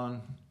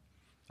 1,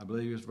 I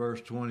believe it's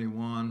verse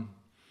 21,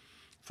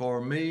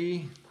 "For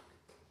me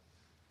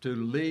to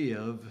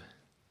live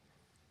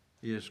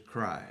is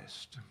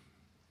Christ."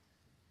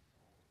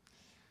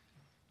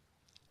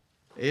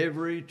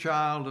 Every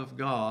child of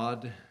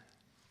God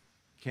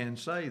can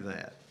say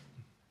that.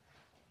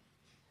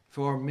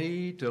 For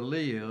me to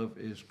live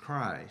is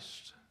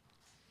Christ.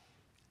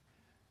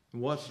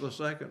 What's the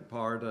second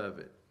part of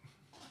it?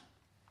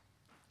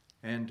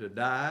 And to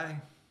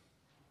die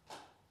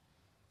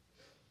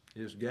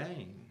is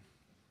gain.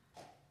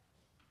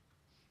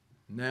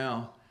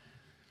 Now,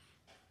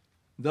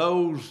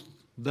 those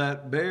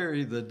that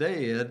bury the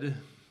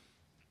dead,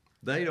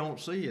 they don't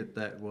see it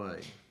that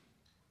way.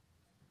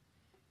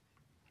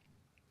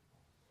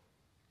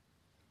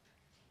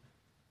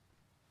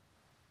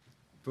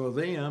 For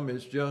them,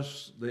 it's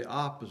just the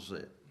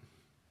opposite.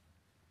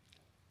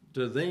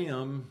 To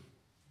them,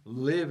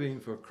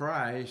 living for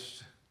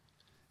Christ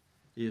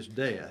is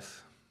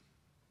death.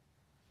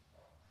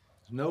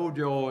 There's no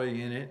joy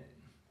in it.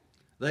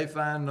 They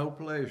find no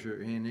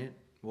pleasure in it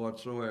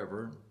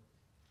whatsoever.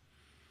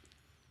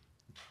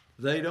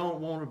 They don't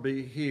want to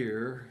be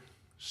here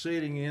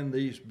sitting in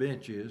these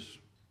benches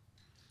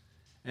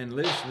and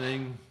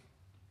listening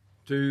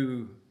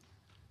to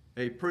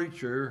a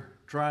preacher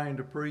trying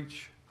to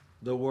preach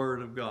the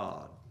Word of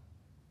God.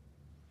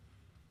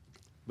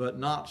 But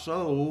not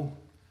so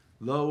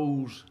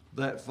those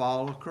that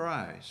follow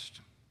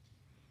Christ.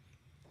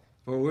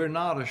 For we're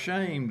not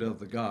ashamed of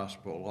the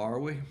gospel, are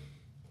we?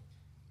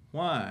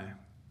 Why?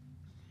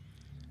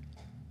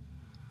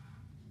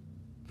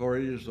 For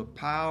it is the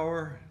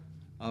power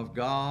of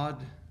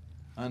God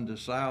unto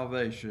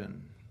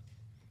salvation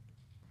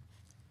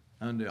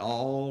unto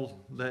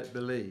all that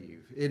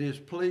believe. It has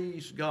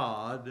pleased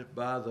God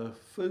by the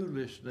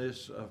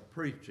foolishness of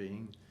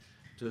preaching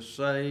to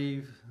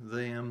save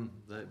them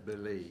that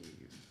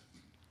believe.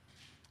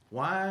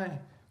 Why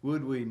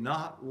would we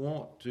not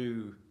want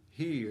to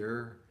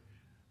hear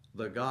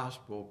the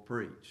gospel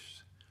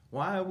preached?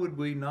 Why would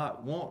we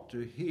not want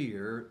to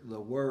hear the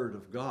Word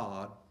of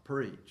God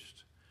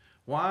preached?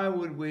 Why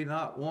would we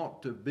not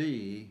want to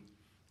be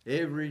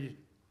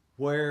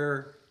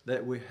everywhere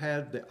that we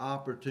had the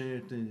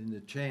opportunity and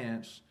the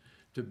chance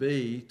to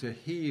be, to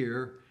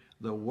hear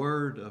the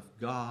Word of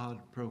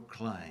God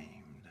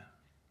proclaimed?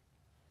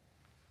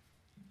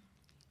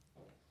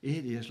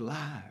 It is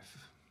life.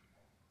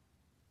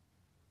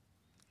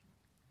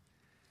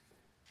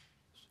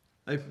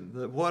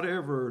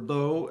 Whatever,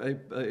 though,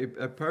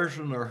 a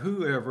person or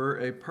whoever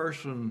a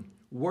person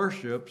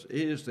worships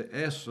is the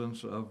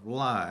essence of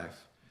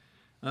life.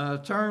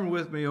 Turn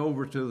with me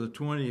over to the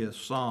 20th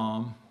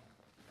Psalm.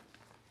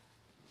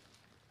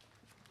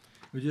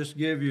 We'll just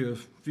give you a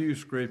few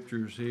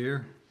scriptures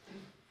here.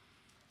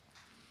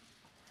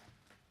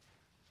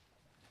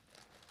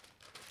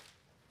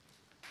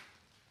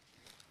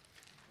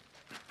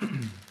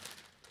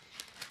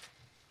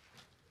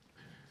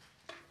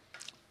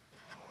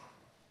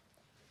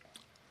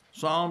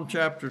 Psalm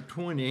chapter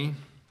 20.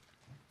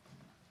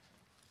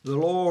 The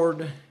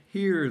Lord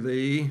hear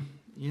thee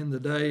in the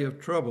day of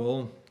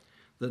trouble.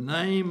 The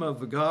name of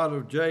the God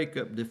of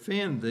Jacob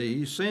defend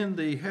thee. Send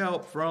thee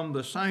help from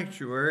the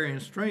sanctuary and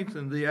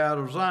strengthen thee out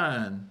of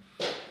Zion.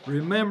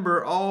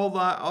 Remember all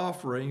thy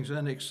offerings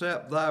and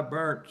accept thy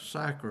burnt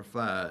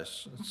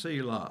sacrifice.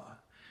 Selah.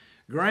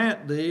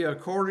 grant thee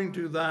according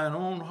to thine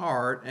own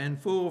heart,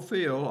 and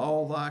fulfill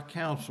all thy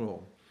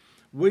counsel.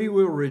 We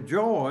will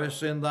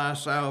rejoice in thy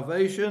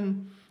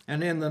salvation,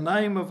 and in the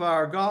name of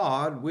our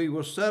God we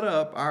will set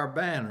up our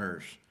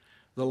banners.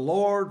 The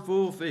Lord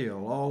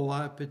fulfill all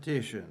thy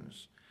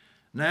petitions.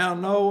 Now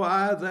know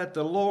I that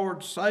the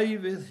Lord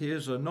saveth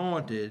his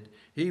anointed.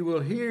 He will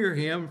hear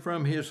him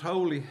from his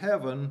holy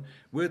heaven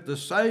with the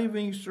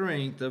saving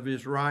strength of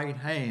his right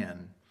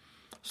hand.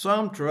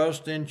 Some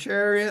trust in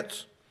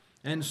chariots,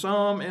 and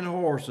some in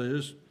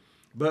horses,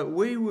 but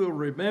we will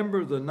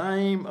remember the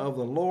name of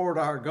the Lord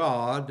our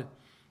God.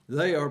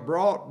 They are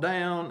brought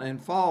down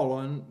and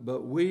fallen,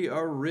 but we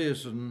are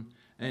risen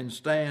and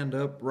stand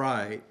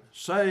upright.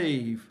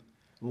 Save,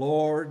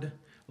 Lord,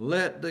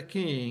 let the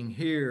King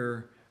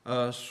hear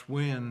us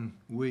when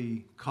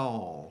we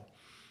call.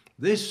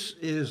 This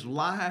is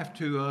life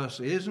to us,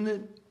 isn't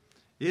it?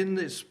 Isn't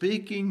it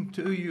speaking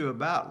to you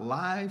about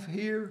life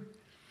here?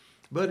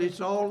 But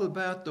it's all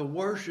about the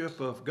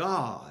worship of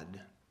God.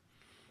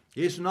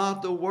 It's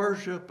not the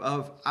worship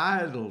of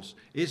idols.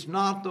 It's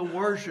not the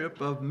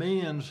worship of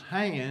men's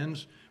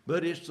hands,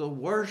 but it's the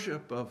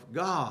worship of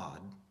God.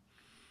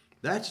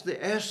 That's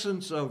the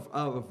essence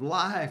of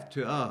life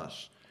to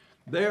us.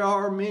 There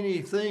are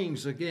many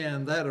things,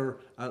 again,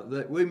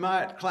 that we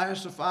might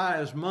classify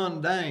as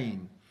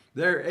mundane.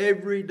 They're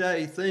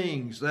everyday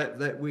things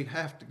that we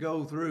have to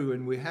go through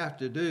and we have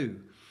to do.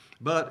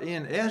 But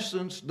in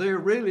essence, they're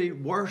really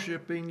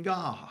worshiping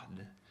God.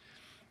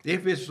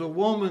 If it's the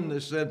woman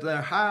that's at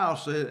their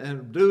house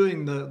and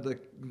doing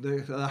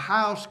the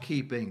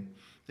housekeeping,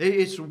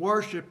 it's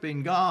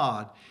worshiping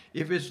God.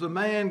 If it's the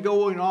man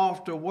going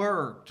off to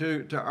work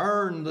to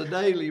earn the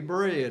daily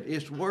bread,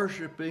 it's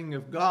worshiping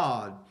of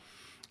God.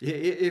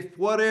 If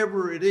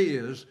whatever it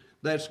is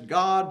that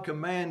God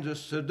commands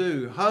us to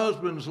do,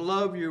 husbands,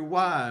 love your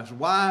wives,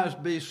 wives,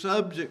 be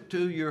subject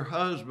to your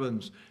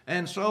husbands,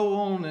 and so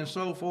on and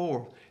so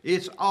forth.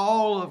 It's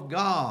all of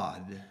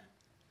God.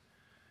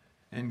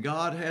 And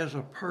God has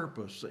a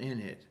purpose in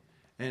it,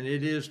 and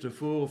it is to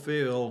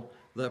fulfill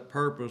the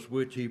purpose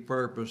which he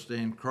purposed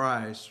in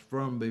Christ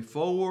from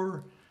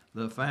before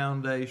the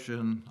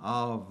foundation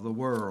of the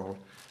world.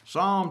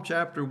 Psalm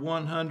chapter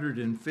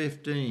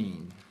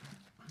 115.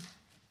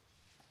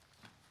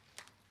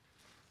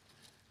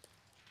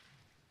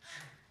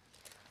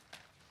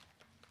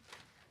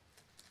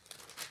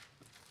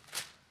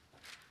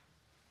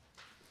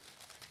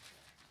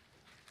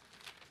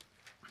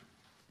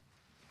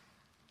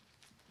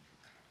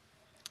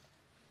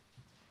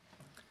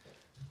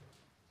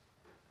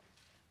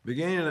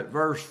 Beginning at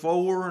verse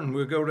 4, and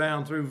we'll go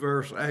down through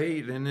verse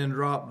 8 and then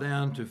drop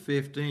down to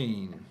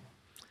 15. It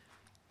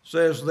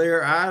says,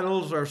 their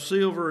idols are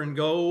silver and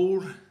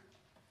gold.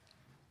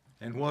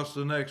 And what's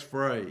the next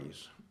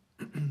phrase?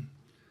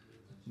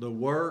 The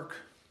work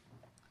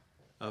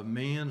of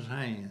men's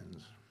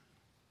hands.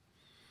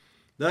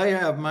 They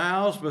have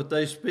mouths, but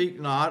they speak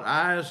not.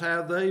 Eyes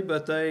have they,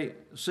 but they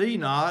see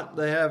not.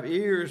 They have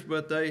ears,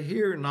 but they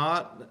hear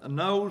not.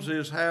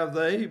 Noses have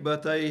they,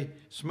 but they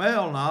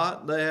smell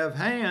not. They have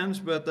hands,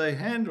 but they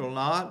handle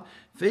not.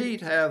 Feet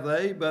have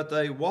they, but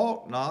they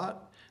walk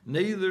not.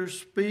 Neither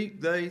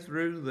speak they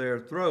through their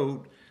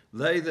throat.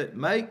 They that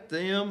make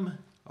them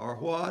are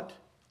what?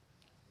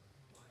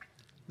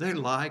 They're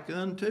like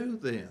unto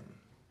them.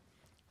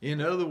 In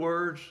other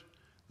words,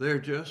 they're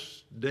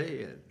just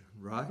dead,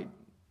 right?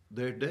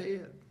 They're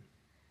dead.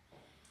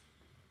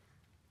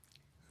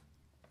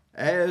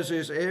 As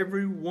is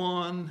every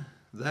one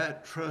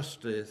that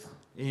trusteth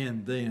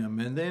in them.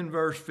 And then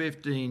verse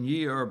 15,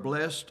 ye are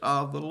blessed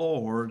of the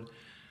Lord,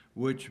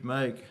 which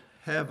made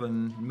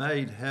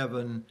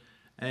heaven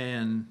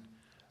and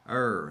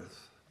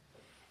earth.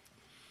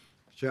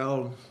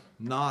 Shall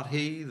not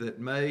he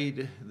that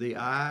made the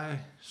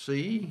eye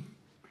see?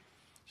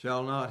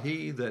 Shall not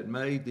he that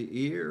made the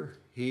ear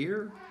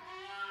hear?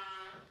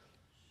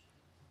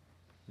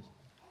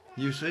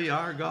 You see,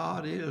 our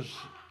God is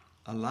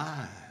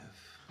alive.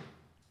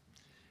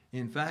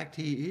 In fact,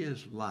 he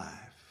is life.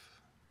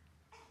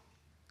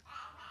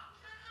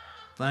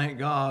 Thank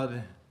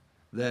God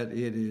that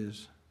it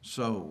is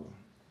so.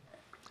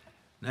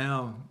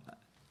 Now,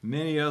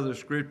 many other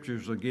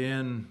scriptures,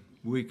 again,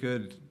 we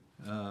could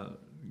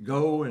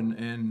go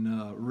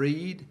and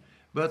read,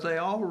 but they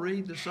all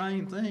read the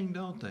same thing,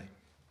 don't they?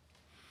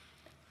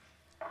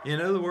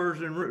 In other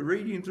words, in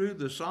reading through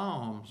the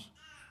Psalms,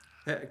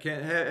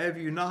 have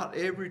you not,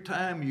 every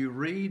time you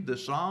read the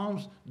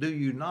Psalms, do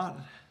you not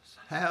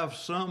have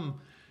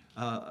some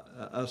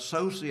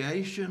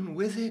association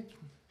with it?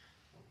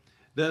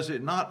 Does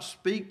it not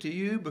speak to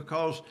you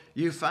because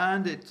you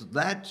find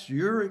that's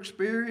your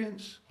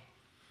experience?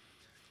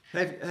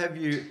 Have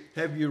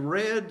you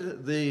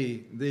read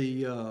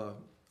the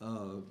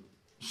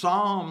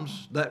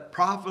Psalms that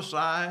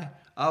prophesy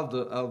of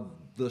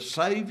the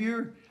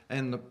Savior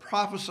and the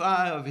prophesy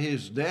of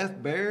his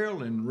death,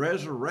 burial, and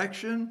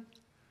resurrection?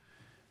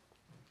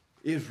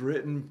 They're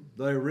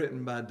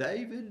written by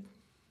David,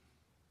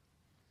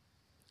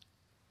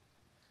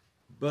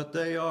 but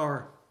they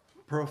are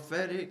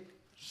prophetic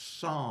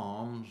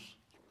Psalms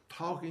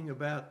talking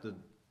about the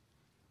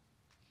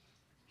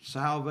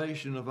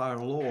salvation of our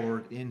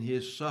Lord in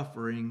his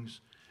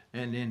sufferings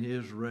and in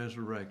his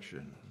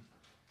resurrection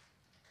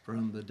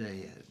from the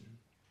dead.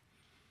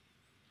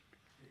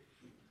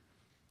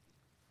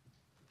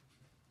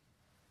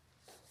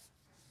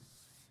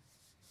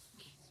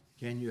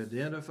 Can you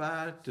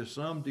identify to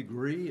some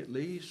degree, at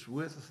least,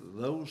 with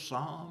those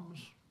Psalms?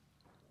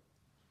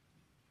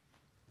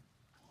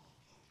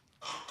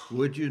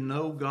 Would you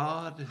know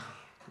God?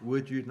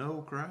 Would you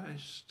know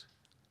Christ?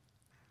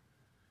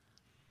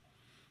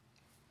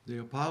 The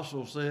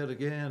apostle said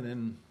again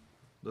in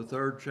the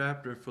 3rd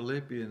chapter of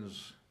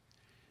Philippians,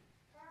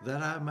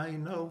 that I may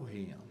know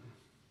him.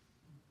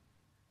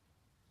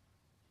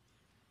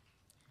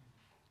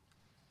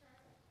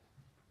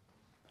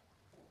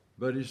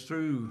 But it's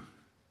through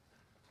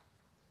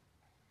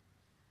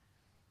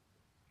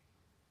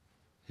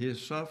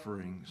his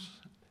sufferings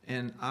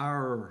and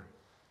our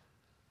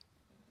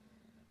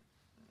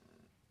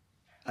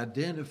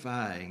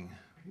identifying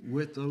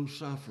with those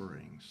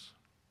sufferings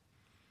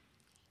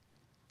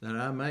that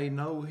I may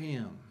know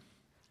him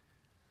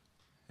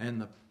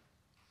and the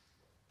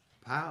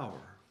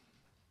power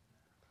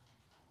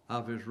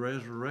of his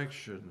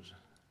resurrections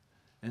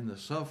and the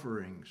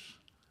sufferings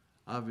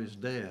of his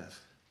death.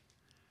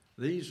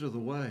 These are the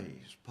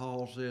ways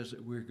Paul says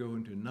that we're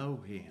going to know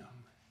him.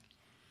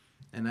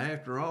 And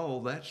after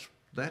all,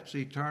 that's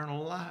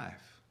eternal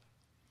life.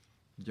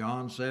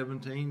 John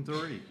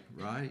 17:3,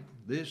 right?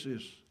 This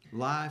is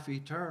life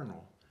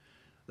eternal,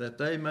 that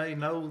they may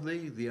know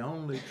thee, the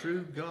only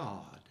true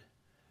God,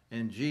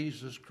 and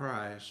Jesus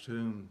Christ,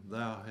 whom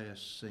thou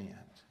hast sent.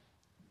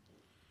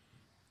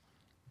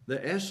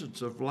 The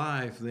essence of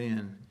life,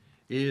 then,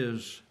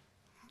 is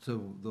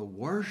to the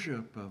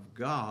worship of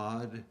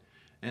God,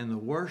 and the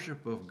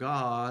worship of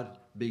God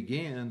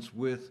begins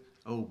with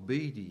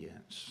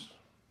obedience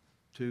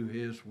to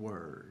his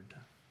word.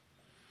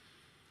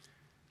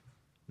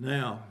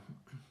 Now,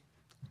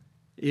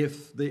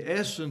 if the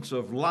essence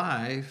of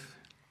life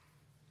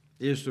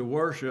is to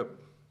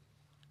worship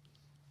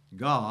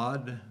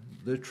God,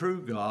 the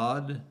true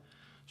God,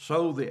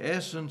 so the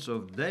essence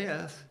of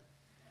death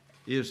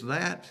is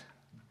that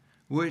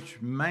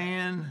which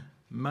man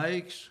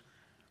makes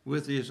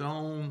with his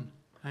own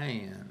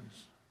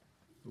hands.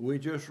 We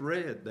just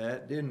read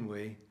that, didn't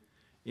we,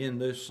 in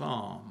this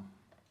psalm?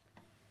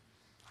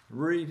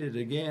 Read it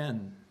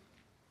again.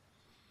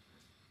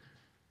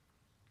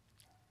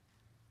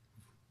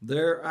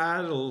 Their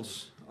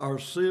idols are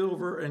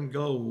silver and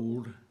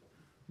gold,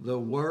 the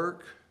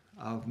work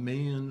of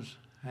men's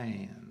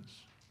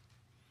hands.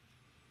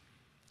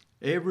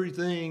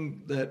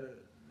 Everything that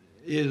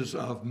is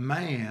of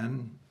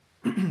man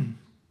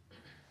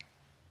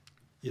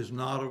is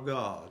not of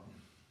God.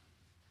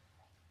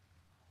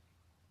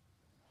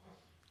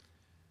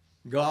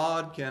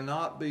 God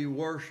cannot be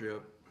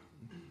worshiped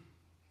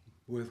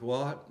with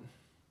what?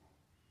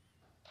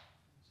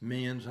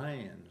 Men's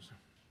hands.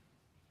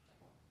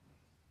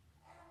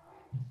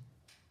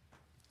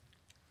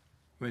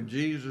 When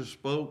Jesus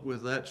spoke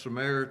with that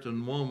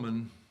Samaritan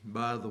woman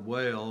by the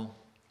well,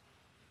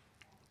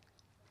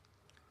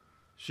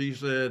 she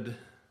said,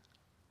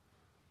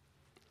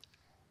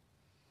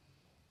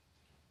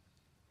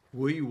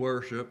 we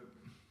worship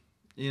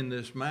in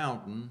this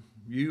mountain,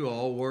 you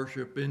all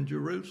worship in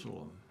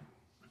Jerusalem.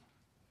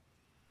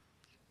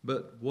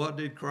 But what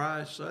did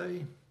Christ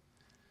say?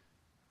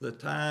 The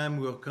time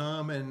will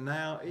come, and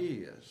now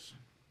is,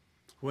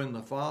 when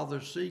the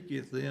Father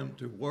seeketh them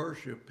to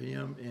worship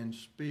him in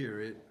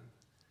spirit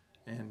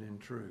and in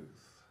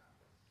truth.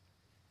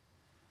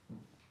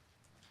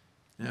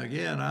 Now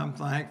again, I'm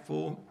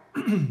thankful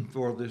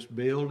for this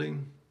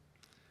building,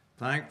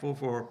 thankful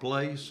for a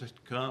place to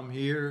come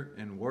here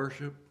and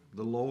worship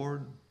the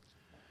Lord.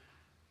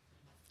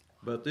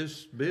 But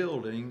this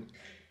building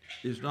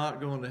is not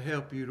going to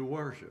help you to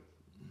worship.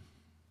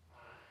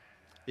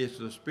 It's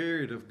the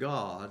Spirit of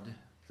God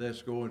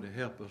that's going to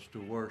help us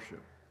to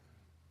worship.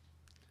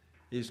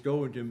 It's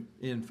going to,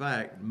 in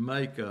fact,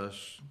 make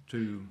us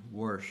to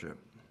worship.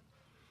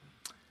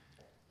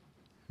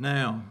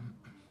 Now,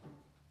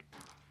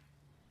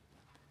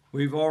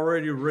 we've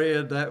already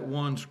read that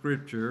one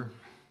scripture.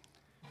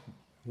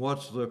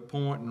 What's the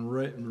point in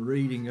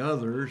reading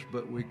others?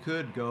 But we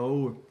could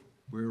go,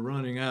 we're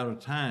running out of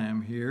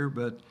time here,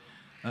 but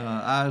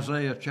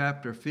Isaiah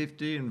chapter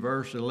 50 and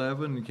verse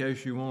 11, in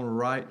case you want to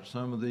write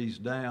some of these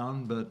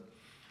down. But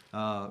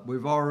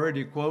we've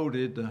already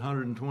quoted the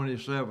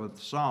 127th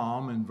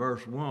Psalm in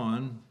verse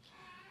 1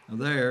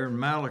 there,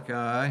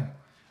 Malachi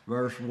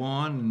verse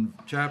 1 and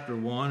chapter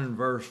 1 and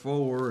verse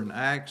 4, and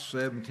Acts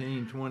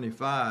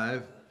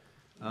 17:25.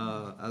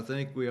 I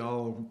think we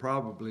all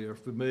probably are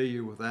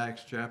familiar with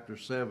Acts chapter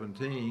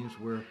 17,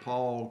 where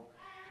Paul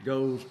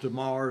goes to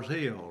Mars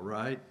Hill,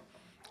 right?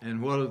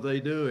 And what are they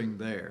doing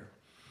there?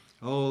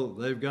 Oh,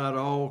 they've got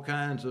all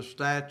kinds of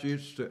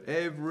statues to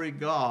every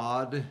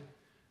god.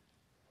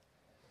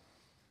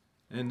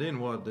 And then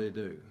what they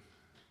do?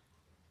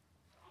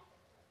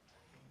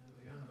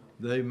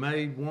 they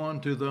made one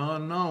to the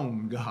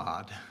unknown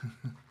God.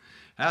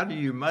 How do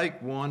you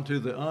make one to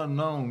the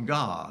unknown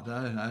God?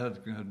 I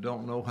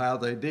don't know how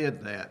they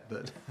did that,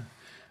 but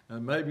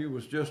maybe it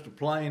was just a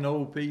plain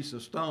old piece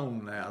of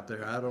stone out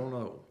there. I don't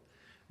know.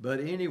 But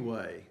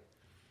anyway,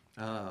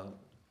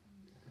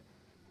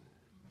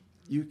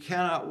 you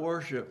cannot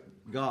worship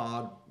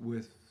God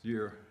with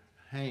your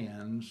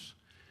hands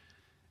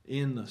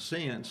in the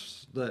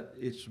sense that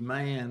it's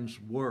man's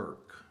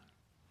work.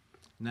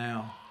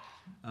 Now,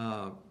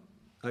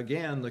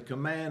 again, the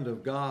command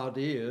of God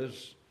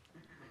is,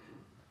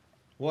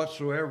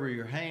 whatsoever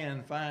your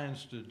hand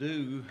finds to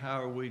do,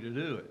 how are we to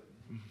do it?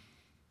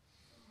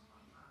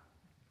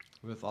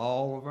 With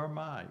all of our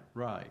might,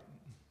 right.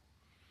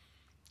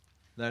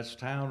 That's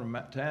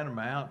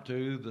tantamount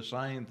to the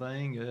same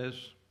thing as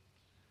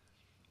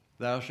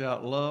thou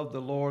shalt love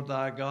the Lord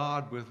thy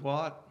God with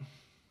what?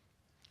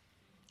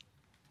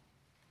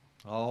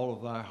 All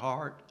of thy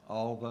heart,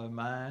 all of thy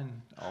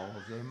mind, all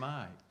of thy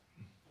might.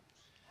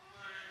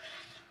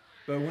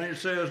 But when it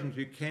says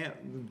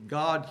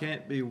God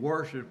can't be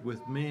worshipped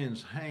with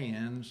men's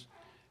hands,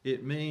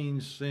 it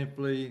means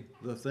simply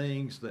the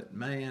things that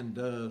man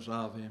does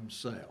of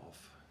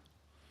himself.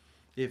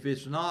 If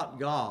it's not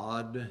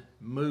God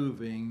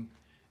moving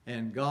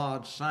and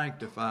God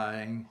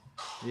sanctifying,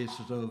 it's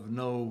of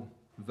no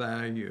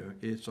value.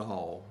 It's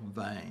all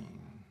vain.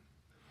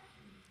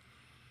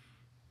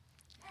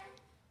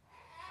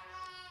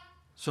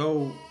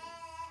 So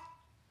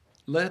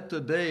let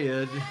the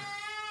dead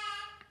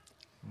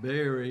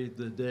bury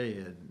the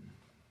dead.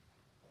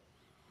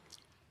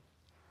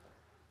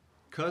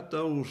 Cut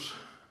those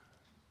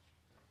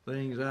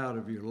things out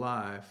of your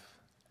life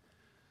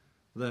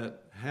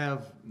that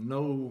have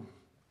no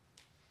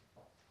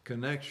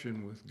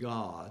connection with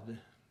God,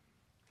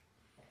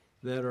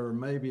 that are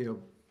maybe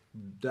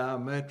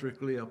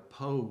diametrically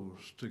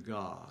opposed to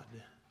God.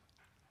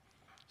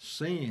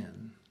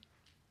 Sin,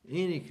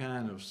 any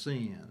kind of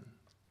sin,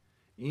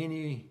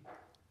 any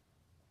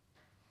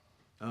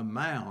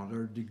amount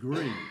or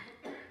degree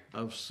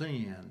of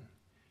sin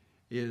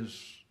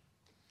is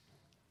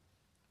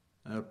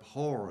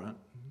abhorrent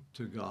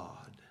to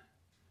God.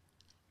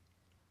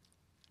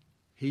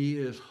 He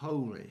is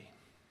holy,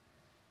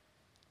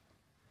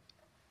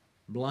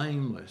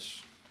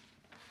 blameless,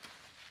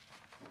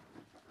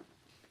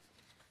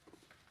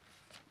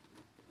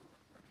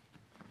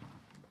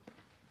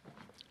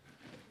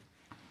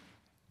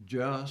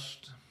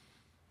 just,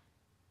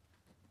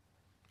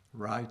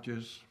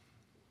 righteous.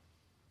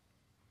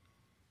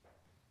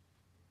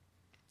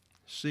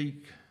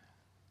 Seek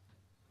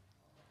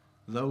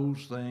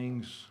those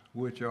things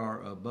which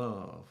are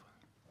above.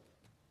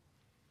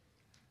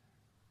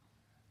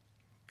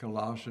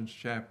 Colossians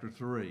chapter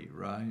 3,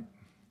 right?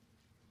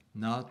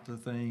 Not the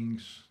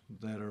things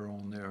that are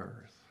on the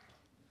earth.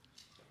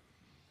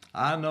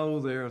 I know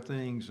there are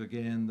things,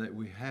 again, that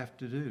we have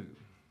to do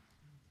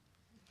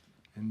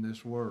in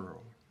this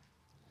world.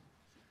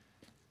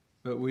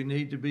 But we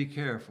need to be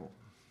careful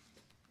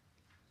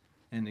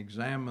and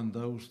examine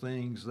those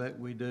things that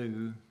we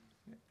do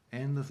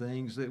and the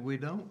things that we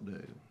don't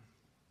do.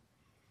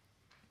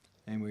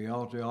 And we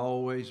ought to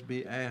always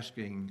be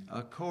asking,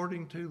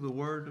 according to the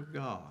Word of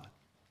God,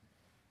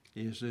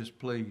 is this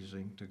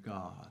pleasing to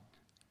God?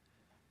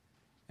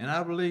 And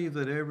I believe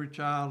that every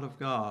child of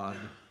God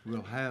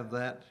will have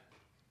that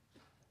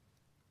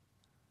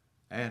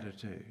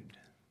attitude.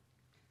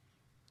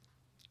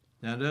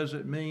 Now, does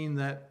it mean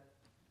that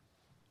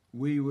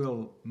we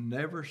will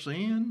never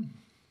sin?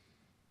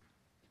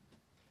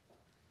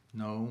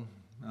 No,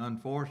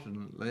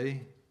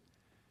 unfortunately,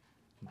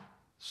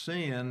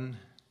 sin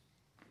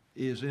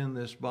is in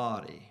this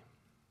body.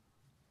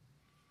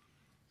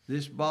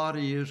 This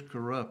body is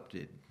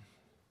corrupted.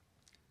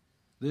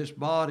 This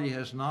body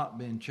has not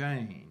been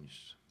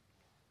changed.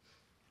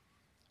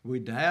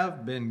 We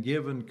have been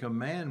given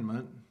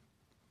commandment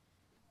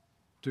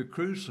to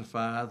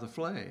crucify the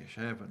flesh,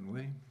 haven't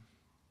we?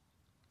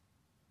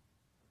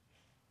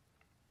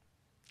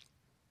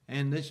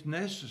 And it's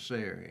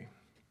necessary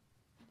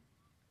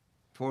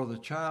for the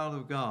child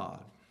of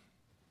God.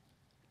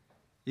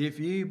 If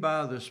ye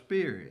by the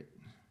Spirit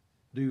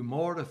do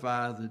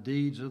mortify the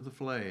deeds of the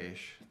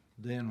flesh,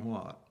 then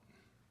what?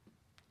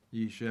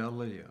 Ye shall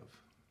live.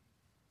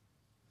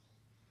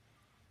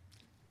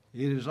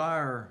 It is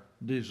our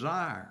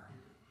desire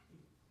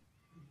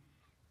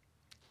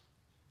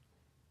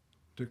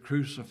to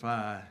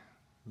crucify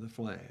the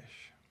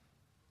flesh.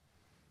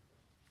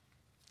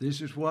 This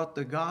is what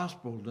the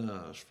gospel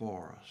does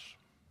for us,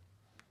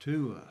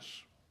 to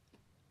us,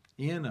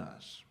 in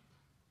us.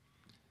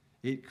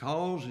 It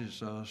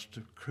causes us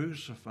to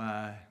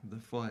crucify the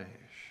flesh.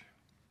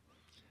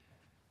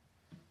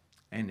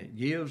 And it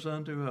gives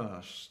unto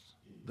us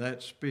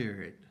that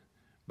Spirit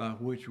by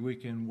which we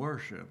can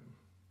worship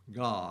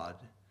God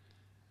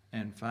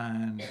and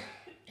find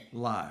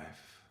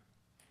life.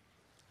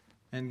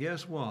 And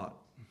guess what?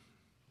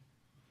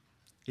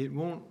 It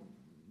won't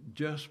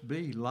just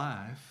be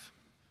life,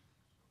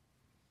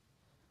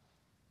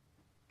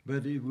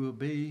 but it will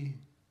be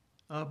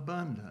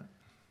abundant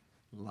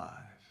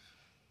life.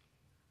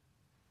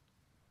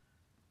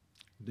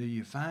 Do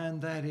you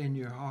find that in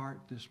your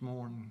heart this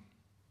morning?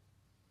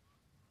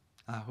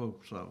 I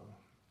hope so.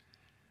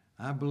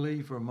 I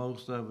believe for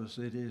most of us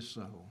it is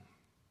so.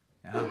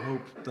 I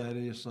hope that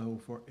is so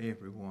for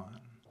everyone.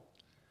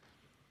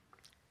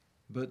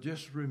 But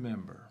just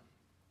remember,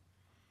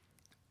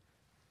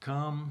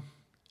 come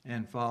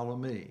and follow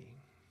me,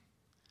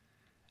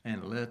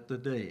 and let the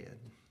dead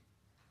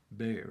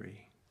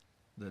bury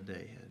the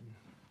dead.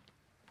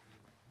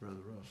 Brother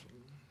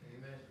Russell.